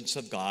servants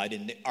of God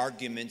and the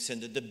arguments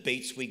and the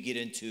debates we get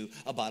into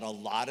about a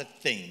lot of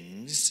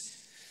things,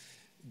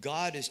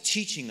 God is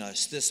teaching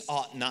us this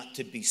ought not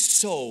to be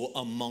so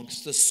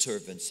amongst the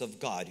servants of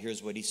God.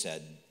 Here's what he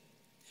said.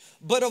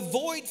 But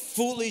avoid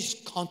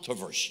foolish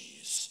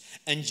controversies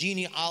and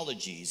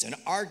genealogies and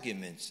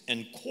arguments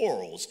and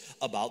quarrels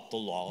about the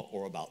law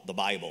or about the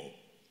Bible,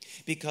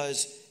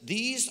 because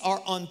these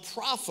are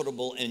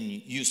unprofitable and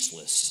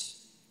useless.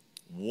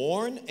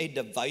 Warn a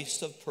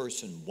divisive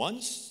person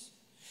once,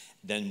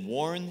 then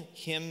warn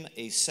him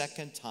a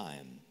second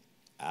time.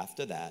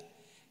 After that,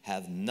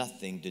 have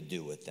nothing to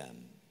do with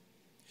them.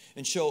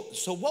 And so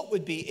what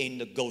would be a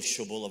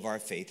negotiable of our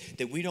faith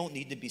that we don't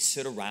need to be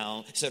sit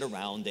around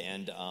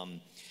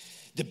and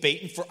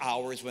debating for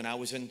hours? When I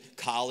was in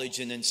college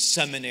and in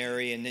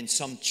seminary and in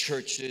some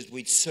churches,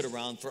 we'd sit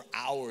around for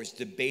hours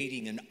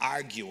debating and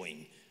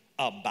arguing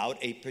about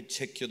a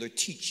particular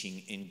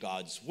teaching in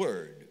God's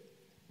word.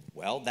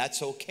 Well,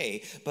 that's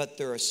okay, but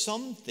there are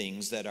some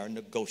things that are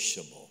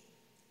negotiable.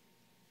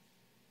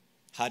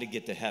 How to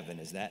get to heaven,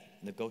 is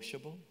that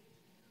negotiable?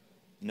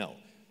 No.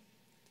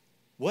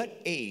 What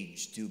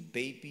age do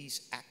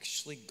babies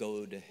actually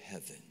go to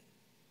heaven?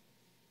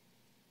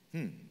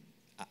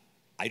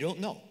 I don't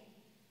know.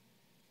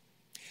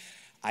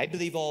 I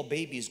believe all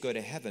babies go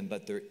to heaven,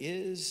 but there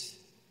is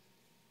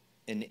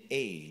an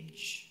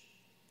age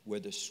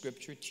where the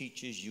scripture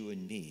teaches you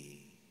and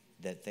me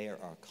that they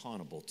are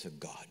accountable to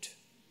God.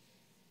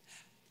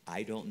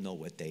 I don't know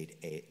what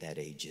that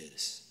age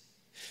is.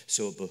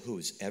 So it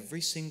behooves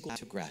every single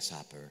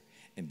grasshopper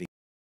and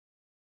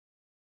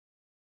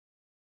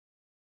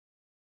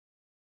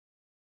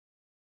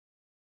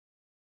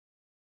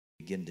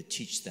begin to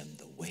teach them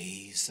the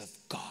ways of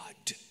God.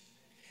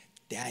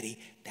 Daddy,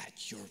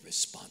 that's your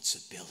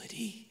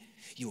responsibility.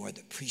 You are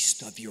the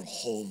priest of your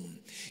home.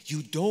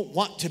 You don't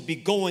want to be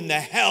going to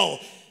hell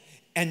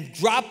and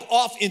drop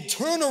off and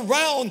turn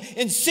around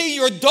and see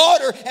your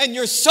daughter and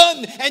your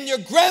son and your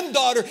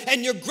granddaughter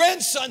and your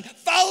grandson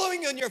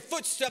following in your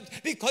footsteps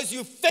because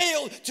you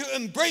failed to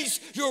embrace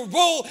your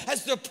role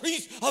as the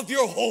priest of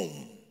your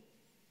home.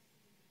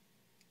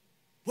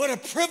 What a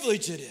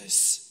privilege it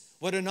is.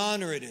 What an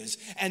honor it is.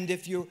 And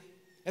if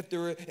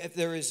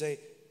there is a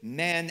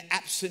man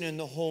absent in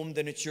the home,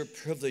 then it's your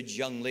privilege,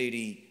 young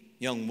lady,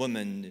 young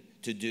woman,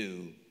 to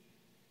do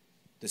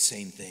the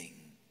same thing.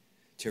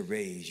 To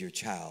raise your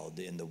child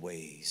in the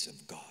ways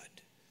of God.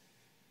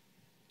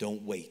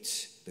 Don't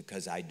wait,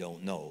 because I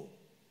don't know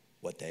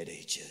what that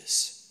age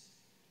is.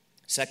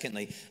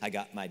 Secondly, I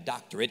got my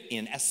doctorate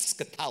in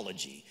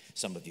eschatology.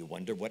 Some of you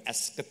wonder what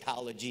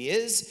eschatology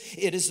is.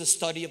 It is the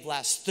study of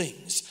last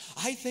things.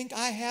 I think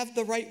I have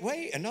the right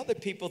way, and other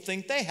people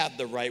think they have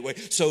the right way.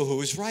 So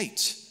who's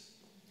right?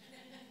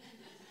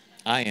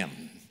 I am.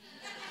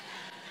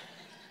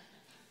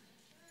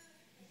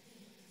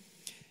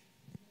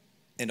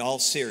 In all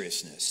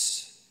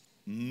seriousness,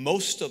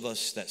 most of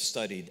us that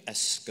studied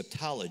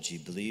eschatology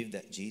believe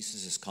that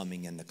Jesus is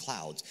coming in the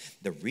clouds.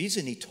 The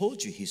reason he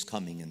told you he's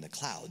coming in the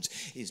clouds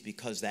is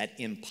because that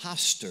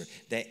imposter,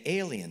 that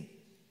alien,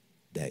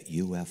 that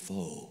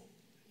UFO,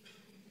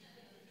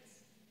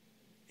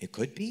 it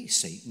could be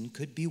Satan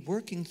could be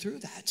working through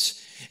that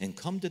and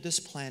come to this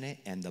planet,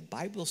 and the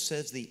Bible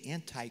says the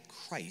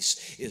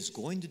Antichrist is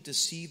going to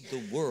deceive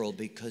the world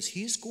because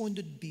he's going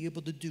to be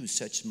able to do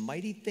such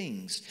mighty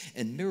things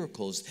and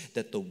miracles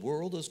that the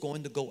world is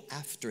going to go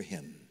after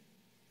him,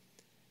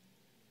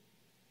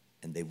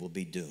 and they will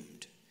be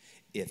doomed.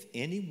 If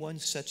anyone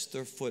sets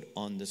their foot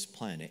on this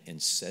planet and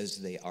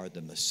says they are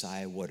the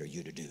Messiah, what are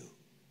you to do?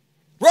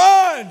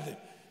 Run!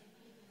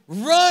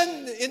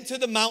 Run into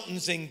the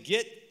mountains and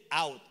get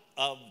out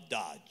of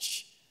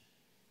Dodge.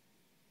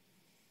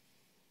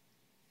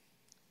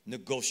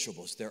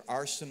 Negotiables. There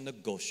are some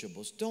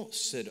negotiables. Don't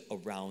sit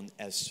around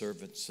as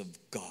servants of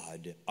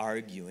God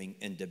arguing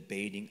and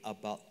debating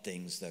about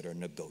things that are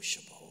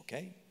negotiable,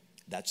 okay?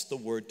 That's the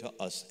word to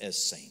us as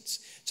saints.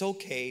 It's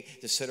okay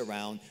to sit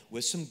around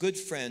with some good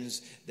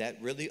friends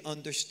that really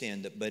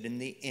understand it, but in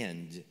the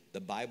end,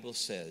 the Bible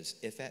says,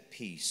 if at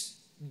peace,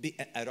 if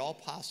at all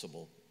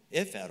possible,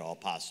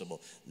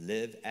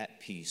 live at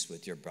peace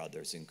with your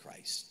brothers in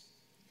Christ.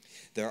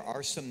 There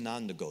are some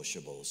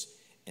non-negotiables,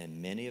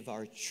 and many of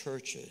our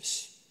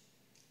churches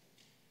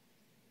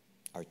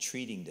are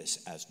treating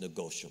this as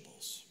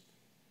negotiables.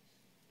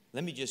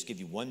 Let me just give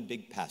you one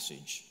big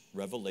passage,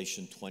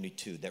 Revelation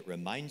 22, that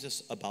reminds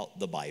us about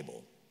the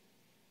Bible.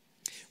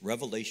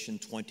 Revelation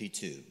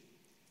 22.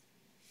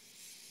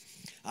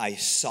 I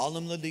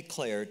solemnly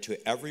declare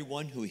to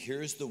everyone who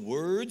hears the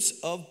words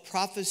of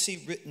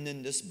prophecy written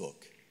in this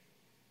book,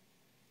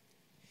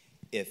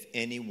 if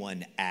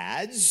anyone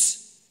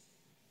adds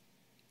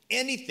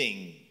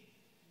anything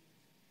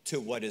to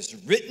what is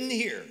written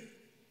here,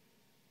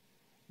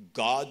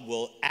 God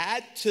will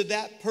add to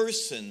that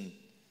person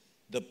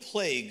the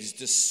plagues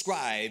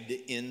described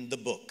in the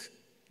book,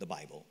 the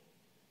Bible.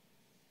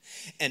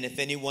 And if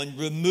anyone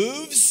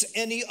removes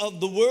any of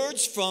the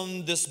words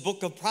from this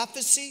book of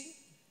prophecy,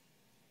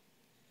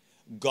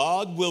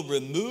 God will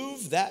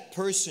remove that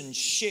person's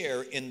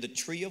share in the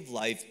tree of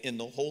life in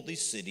the holy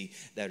city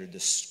that are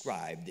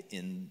described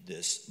in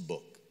this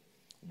book.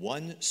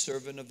 One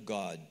servant of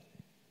God,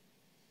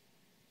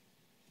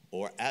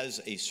 or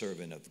as a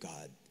servant of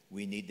God,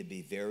 we need to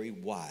be very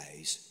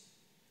wise.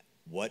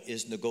 What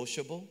is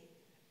negotiable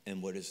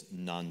and what is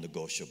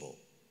non-negotiable?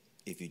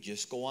 If you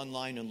just go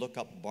online and look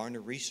up Barna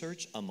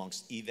Research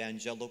amongst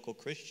evangelical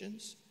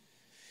Christians,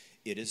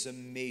 it is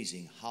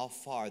amazing how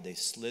far they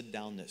slid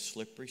down that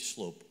slippery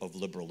slope of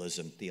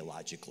liberalism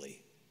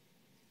theologically,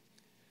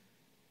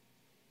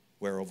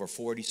 where over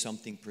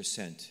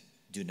 40-something%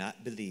 do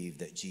not believe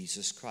that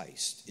Jesus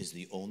Christ is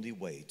the only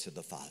way to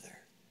the Father.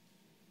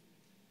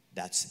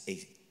 That's an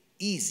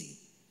easy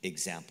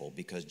example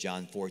because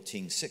John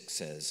 14:6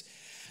 says,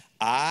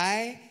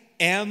 I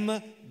am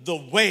the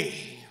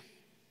way.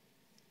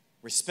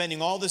 We're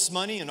spending all this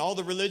money and all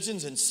the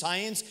religions and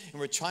science, and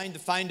we're trying to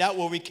find out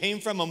where we came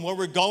from and where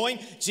we're going.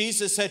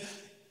 Jesus said,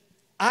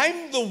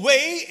 I'm the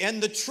way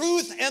and the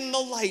truth and the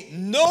light.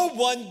 No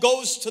one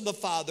goes to the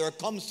Father or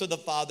comes to the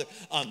Father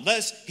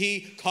unless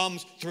he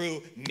comes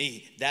through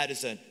me. That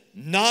is a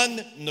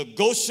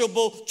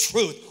non-negotiable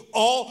truth.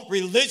 All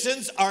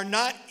religions are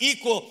not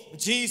equal.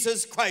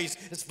 Jesus Christ,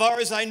 as far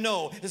as I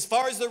know, as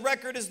far as the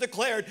record is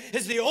declared,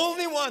 is the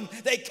only one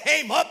that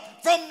came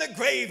up from the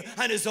grave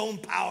on his own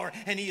power.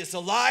 And he is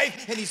alive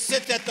and he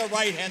sits at the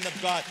right hand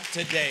of God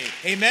today.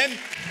 Amen?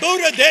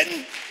 Buddha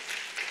didn't.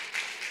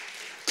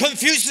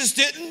 Confucius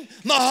didn't.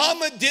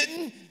 Muhammad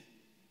didn't.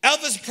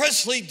 Elvis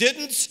Presley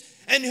didn't.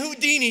 And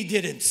Houdini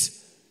didn't.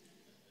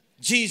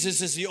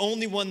 Jesus is the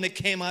only one that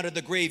came out of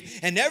the grave.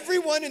 And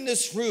everyone in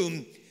this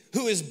room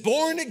who is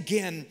born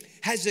again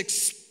has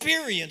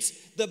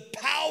experienced the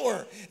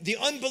power. The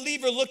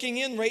unbeliever looking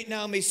in right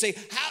now may say,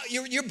 "How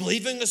you're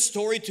believing a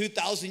story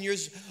 2,000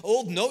 years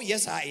old?" No,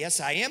 yes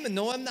I am, and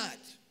no, I'm not.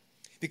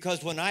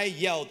 Because when I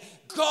yelled,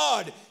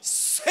 "God,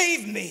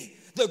 save me,"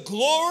 the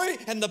glory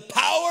and the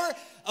power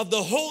of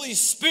the Holy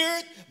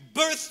Spirit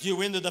birthed you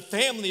into the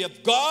family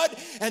of God,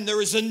 and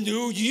there is a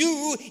new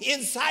you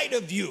inside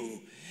of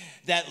you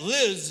that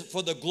lives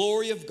for the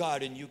glory of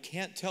God, and you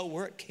can't tell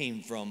where it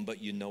came from,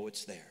 but you know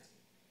it's there.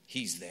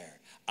 He's there.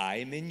 I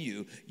am in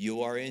you,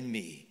 you are in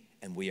me,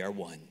 and we are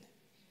one.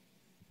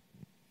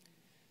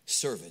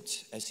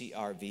 Servant,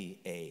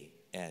 S-E-R-V-A-N-T.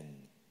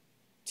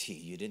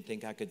 You didn't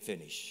think I could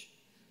finish.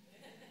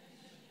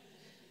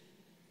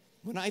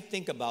 When I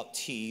think about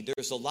T,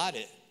 there's a lot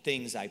of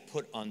things I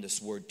put on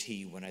this word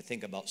T when I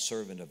think about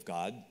servant of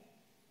God.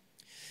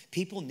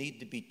 People need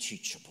to be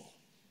teachable.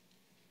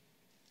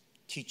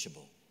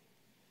 Teachable.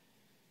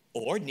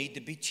 Or need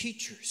to be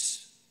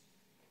teachers.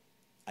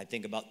 I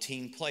think about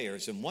team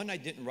players, and one I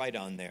didn't write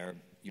on there,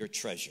 your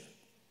treasure.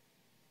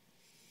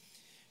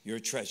 Your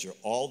treasure.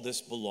 All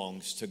this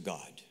belongs to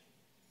God.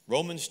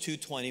 Romans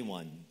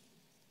 2:21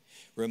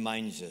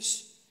 reminds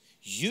us,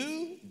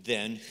 you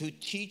then who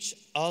teach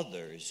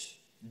others,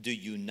 do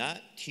you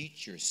not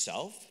teach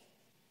yourself?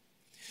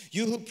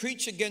 You who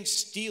preach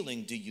against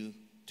stealing, do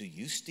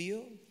you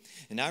steal?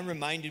 And I'm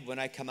reminded when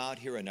I come out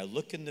here and I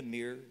look in the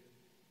mirror,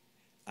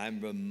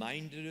 I'm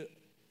reminded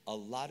a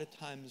lot of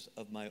times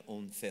of my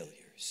own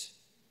failures.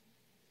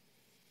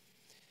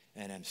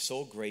 And I'm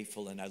so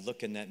grateful, and I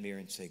look in that mirror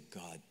and say,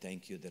 God,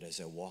 thank you that as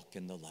I walk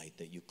in the light,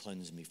 that you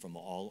cleanse me from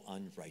all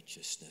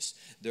unrighteousness.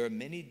 There are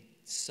many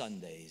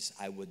Sundays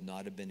I would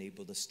not have been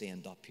able to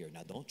stand up here.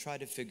 Now, don't try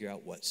to figure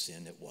out what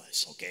sin it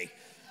was, okay?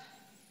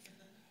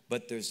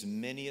 But there's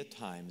many a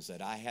times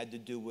that I had to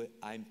do what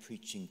I'm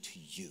preaching to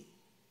you.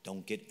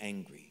 Don't get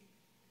angry.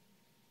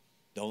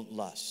 Don't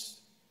lust.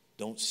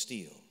 Don't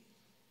steal.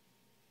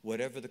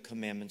 Whatever the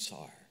commandments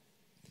are.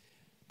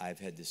 I've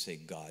had to say,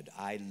 God,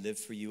 I live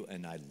for you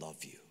and I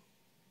love you.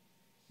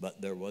 But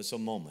there was a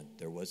moment,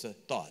 there was a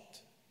thought,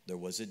 there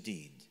was a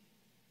deed.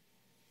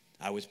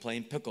 I was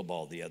playing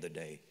pickleball the other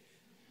day.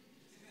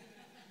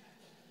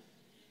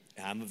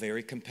 I'm a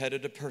very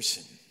competitive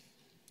person.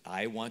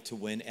 I want to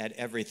win at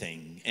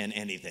everything and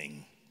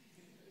anything.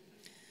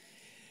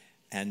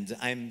 And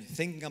I'm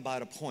thinking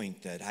about a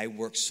point that I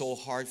work so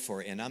hard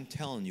for, and I'm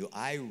telling you,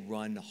 I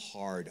run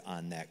hard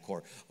on that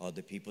court.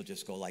 Other people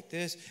just go like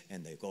this,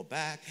 and they go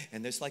back,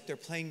 and it's like they're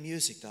playing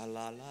music. La,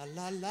 la,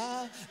 la,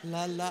 la,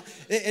 la, la.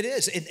 It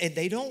is, and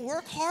they don't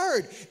work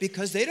hard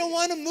because they don't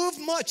want to move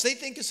much. They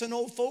think it's an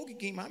old fogey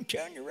game. I'm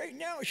telling you right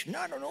now, it's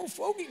not an old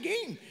fogey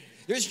game.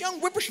 There's young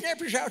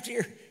whippersnappers out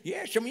there.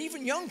 Yeah, some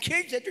even young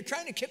kids that they're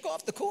trying to kick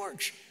off the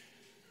courts.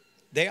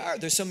 They are.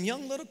 There's some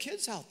young little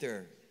kids out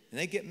there, and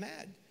they get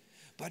mad.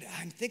 But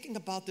I'm thinking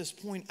about this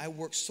point I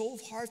worked so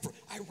hard for.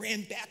 I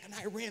ran back and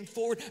I ran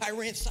forward. I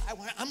ran side.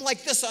 I'm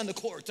like this on the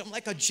court. I'm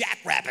like a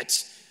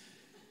jackrabbit.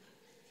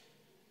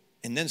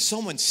 And then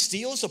someone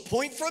steals a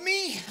point from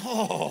me?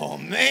 Oh,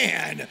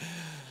 man.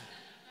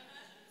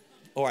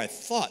 Or I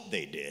thought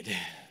they did.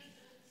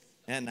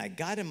 And I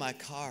got in my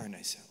car and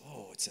I said,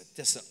 oh,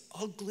 it's an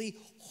ugly,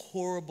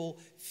 horrible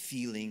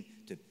feeling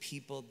to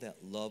people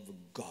that love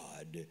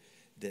God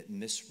that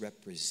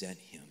misrepresent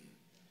him.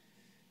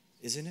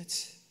 Isn't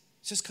it?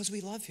 It's just because we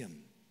love him.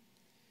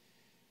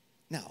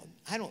 Now,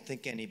 I don't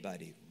think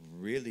anybody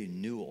really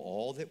knew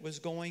all that was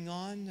going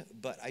on,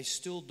 but I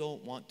still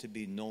don't want to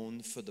be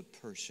known for the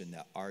person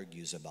that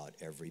argues about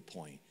every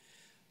point.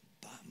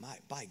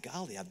 By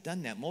golly, I've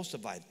done that most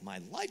of my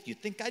life.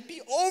 You'd think I'd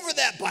be over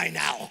that by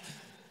now.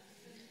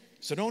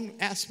 So don't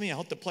ask me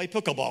out to play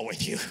pickleball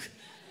with you.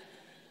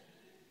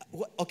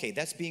 Okay,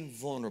 that's being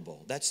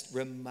vulnerable. That's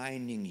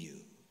reminding you.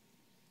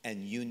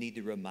 And you need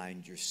to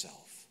remind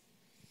yourself.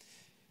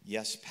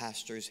 Yes,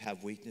 pastors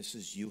have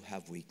weaknesses. You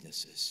have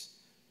weaknesses.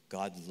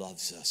 God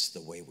loves us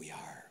the way we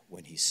are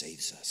when he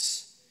saves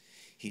us.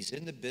 He's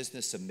in the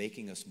business of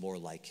making us more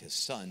like his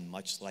son,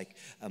 much like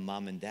a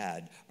mom and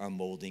dad are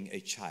molding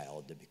a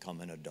child to become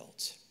an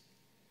adult.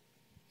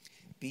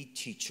 Be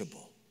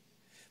teachable.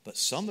 But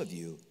some of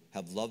you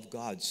have loved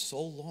God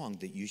so long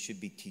that you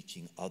should be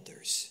teaching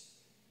others.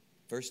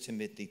 1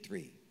 Timothy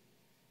 3.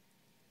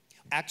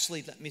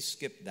 Actually, let me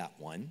skip that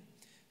one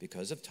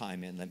because of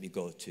time, and let me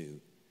go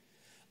to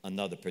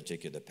another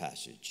particular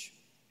passage.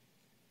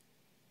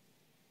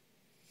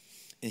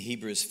 In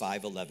Hebrews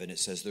 5:11, it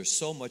says, there's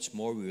so much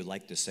more we would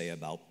like to say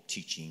about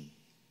teaching,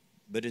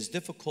 but it's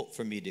difficult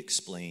for me to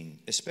explain,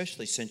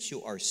 especially since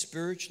you are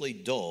spiritually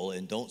dull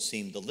and don't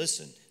seem to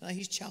listen. Now,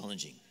 he's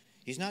challenging.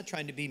 He's not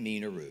trying to be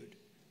mean or rude.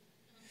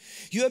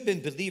 You have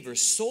been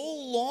believers so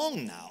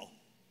long now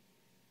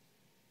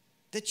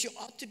that you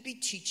ought to be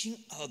teaching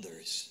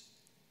others.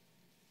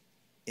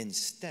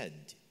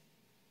 Instead,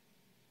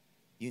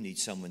 you need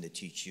someone to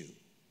teach you.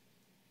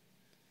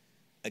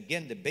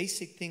 Again, the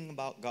basic thing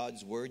about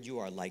God's word, you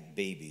are like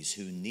babies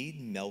who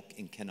need milk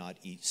and cannot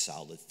eat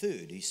solid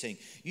food. He's saying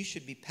you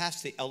should be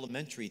past the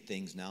elementary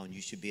things now, and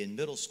you should be in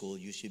middle school,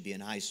 you should be in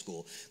high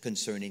school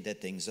concerning the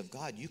things of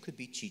God. You could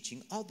be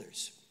teaching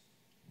others.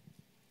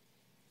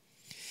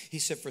 He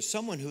said, for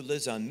someone who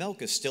lives on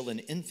milk is still an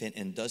infant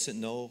and doesn't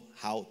know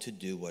how to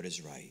do what is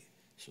right.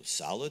 So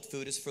solid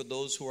food is for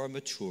those who are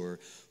mature,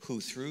 who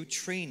through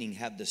training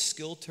have the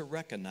skill to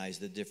recognize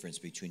the difference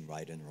between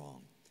right and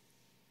wrong.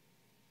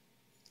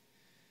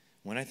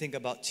 When I think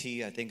about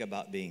I think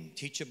about being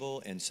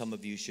teachable, and some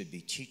of you should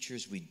be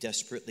teachers. We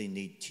desperately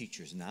need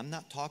teachers. And I'm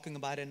not talking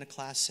about in a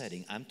class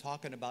setting. I'm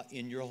talking about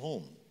in your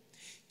home,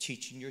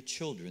 teaching your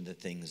children the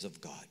things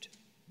of God.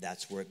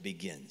 That's where it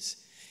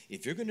begins.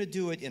 If you're going to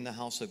do it in the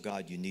house of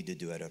God, you need to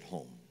do it at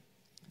home.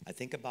 I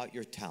think about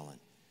your talent.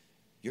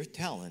 Your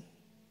talent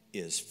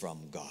is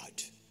from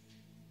God.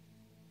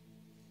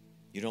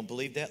 You don't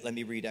believe that? Let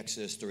me read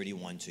Exodus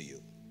 31 to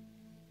you.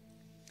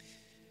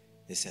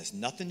 This has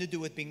nothing to do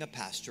with being a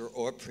pastor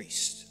or a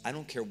priest. I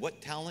don't care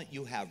what talent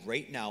you have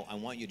right now. I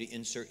want you to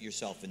insert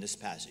yourself in this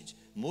passage.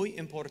 Muy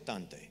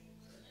importante.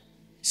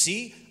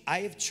 See, I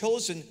have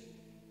chosen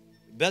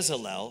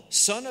Bezalel,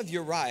 son of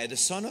Uriah, the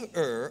son of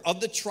Ur, of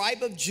the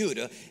tribe of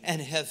Judah,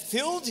 and have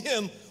filled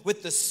him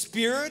with the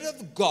Spirit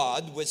of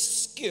God, with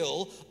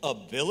skill,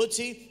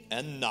 ability,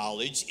 and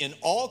knowledge in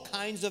all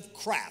kinds of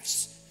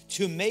crafts,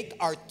 to make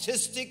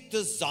artistic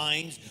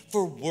designs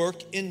for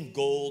work in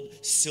gold,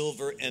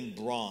 silver, and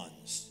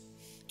bronze,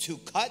 to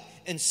cut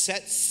and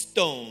set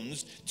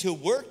stones, to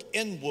work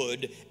in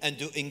wood, and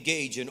to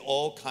engage in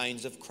all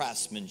kinds of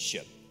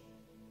craftsmanship.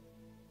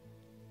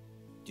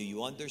 Do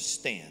you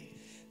understand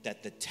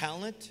that the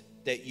talent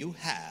that you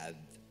have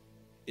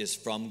is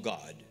from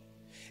God,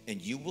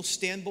 and you will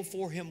stand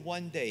before him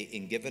one day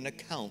and give an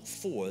account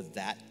for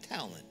that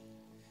talent?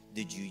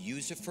 Did you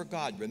use it for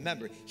God?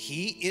 Remember,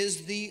 he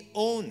is the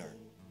owner.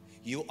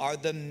 You are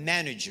the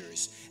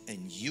managers,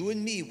 and you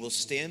and me will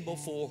stand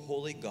before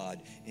holy God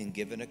and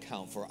give an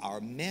account for our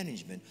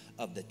management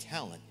of the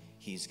talent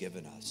he's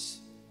given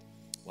us.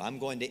 Well, I'm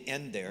going to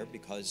end there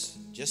because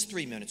just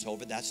 3 minutes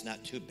over, that's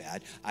not too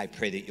bad. I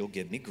pray that you'll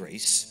give me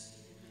grace.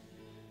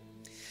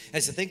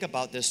 As I think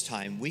about this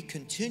time, we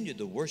continue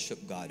to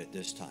worship God at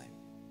this time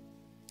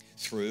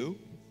through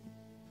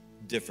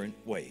different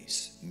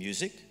ways: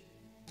 music,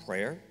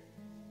 prayer,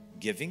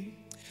 giving.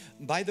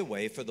 By the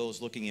way, for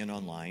those looking in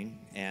online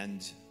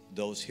and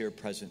those here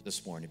present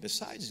this morning,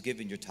 besides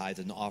giving your tithe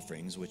and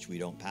offerings, which we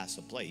don't pass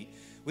a plate,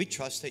 we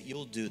trust that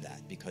you'll do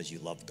that because you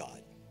love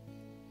God.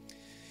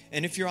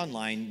 And if you're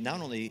online,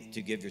 not only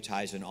to give your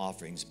tithes and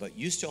offerings, but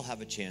you still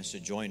have a chance to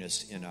join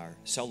us in our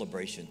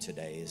celebration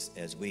today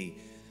as we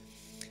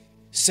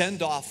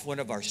send off one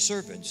of our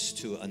servants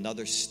to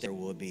another state. There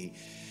will be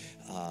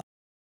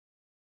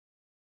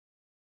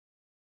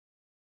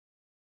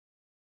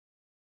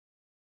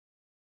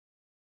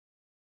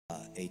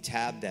a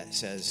tab that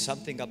says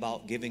something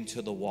about giving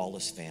to the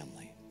Wallace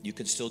family. You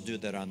can still do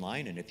that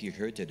online. And if you're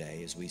here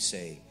today, as we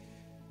say,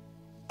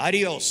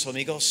 adios,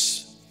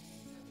 amigos,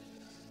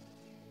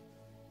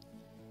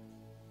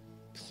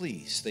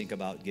 please think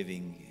about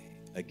giving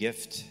a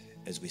gift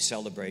as we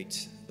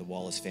celebrate the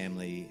Wallace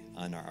family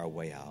on our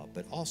way out.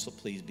 But also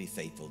please be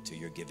faithful to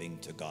your giving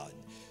to God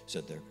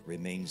so there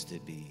remains to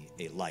be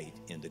a light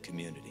in the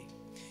community.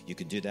 You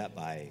can do that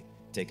by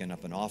taking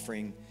up an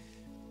offering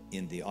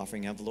in the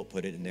offering envelope,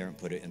 put it in there, and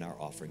put it in our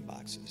offering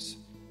boxes.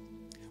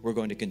 We're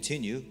going to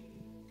continue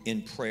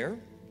in prayer.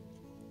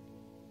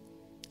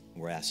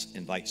 We're asked,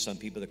 invite some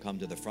people to come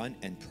to the front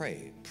and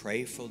pray.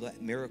 Pray for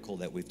that miracle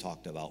that we've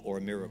talked about,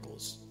 or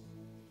miracles.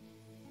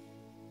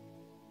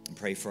 And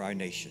pray for our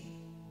nation.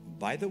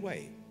 By the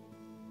way,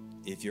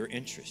 if you're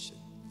interested,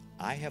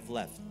 I have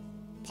left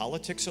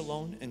politics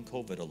alone and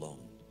COVID alone.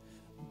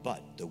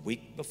 But the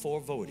week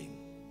before voting,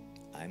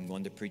 I'm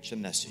going to preach a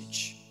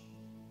message.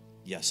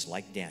 Yes,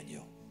 like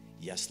Daniel.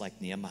 Yes,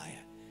 like Nehemiah.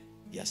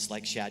 Yes,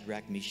 like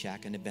Shadrach,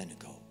 Meshach, and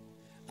Abednego.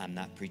 I'm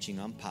not preaching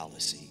on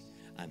policy.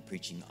 I'm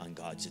preaching on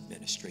God's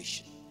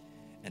administration.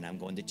 And I'm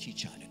going to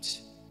teach on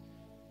it.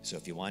 So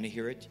if you want to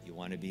hear it, you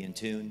want to be in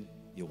tune,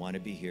 you want to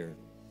be here.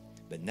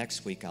 But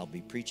next week, I'll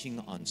be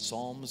preaching on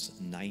Psalms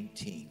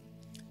 19.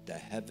 The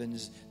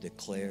heavens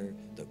declare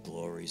the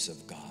glories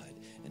of God,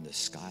 and the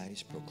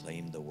skies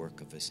proclaim the work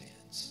of his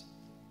hands.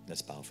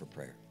 Let's bow for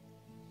prayer.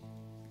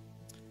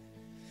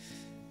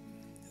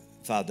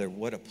 Father,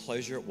 what a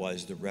pleasure it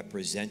was to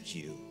represent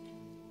you.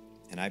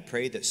 And I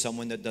pray that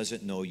someone that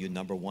doesn't know you,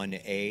 number one,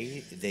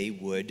 they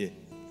would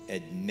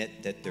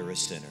admit that they're a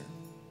sinner.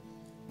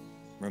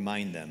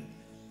 Remind them,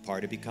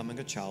 part of becoming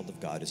a child of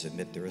God is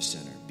admit they're a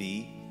sinner.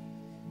 B,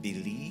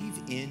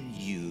 believe in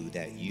you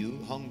that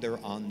you hung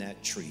there on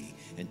that tree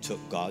and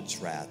took God's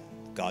wrath,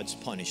 God's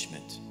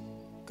punishment,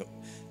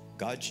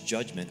 God's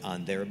judgment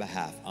on their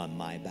behalf, on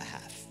my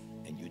behalf.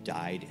 And you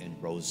died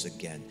and rose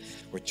again.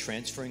 We're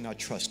transferring our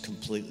trust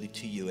completely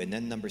to you. And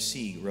then number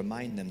C,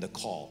 remind them to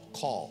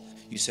call.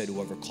 You said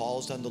whoever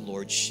calls on the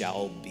Lord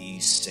shall be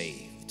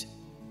saved.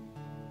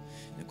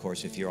 And of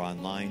course, if you're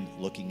online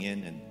looking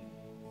in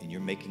and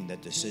you're making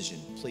that decision,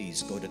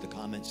 please go to the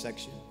comment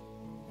section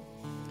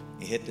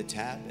and hit the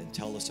tab and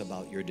tell us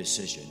about your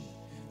decision.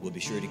 We'll be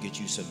sure to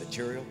get you some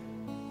material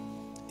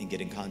and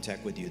get in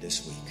contact with you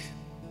this week.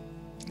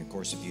 And of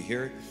course, if you're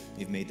here,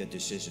 you've made that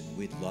decision,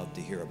 we'd love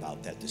to hear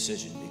about that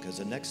decision, because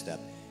the next step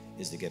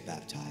is to get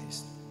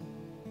baptized.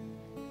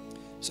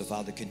 So,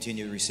 Father,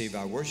 continue to receive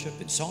our worship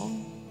in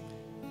song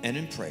and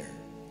in prayer.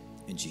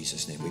 In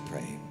Jesus' name we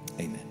pray.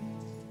 Amen.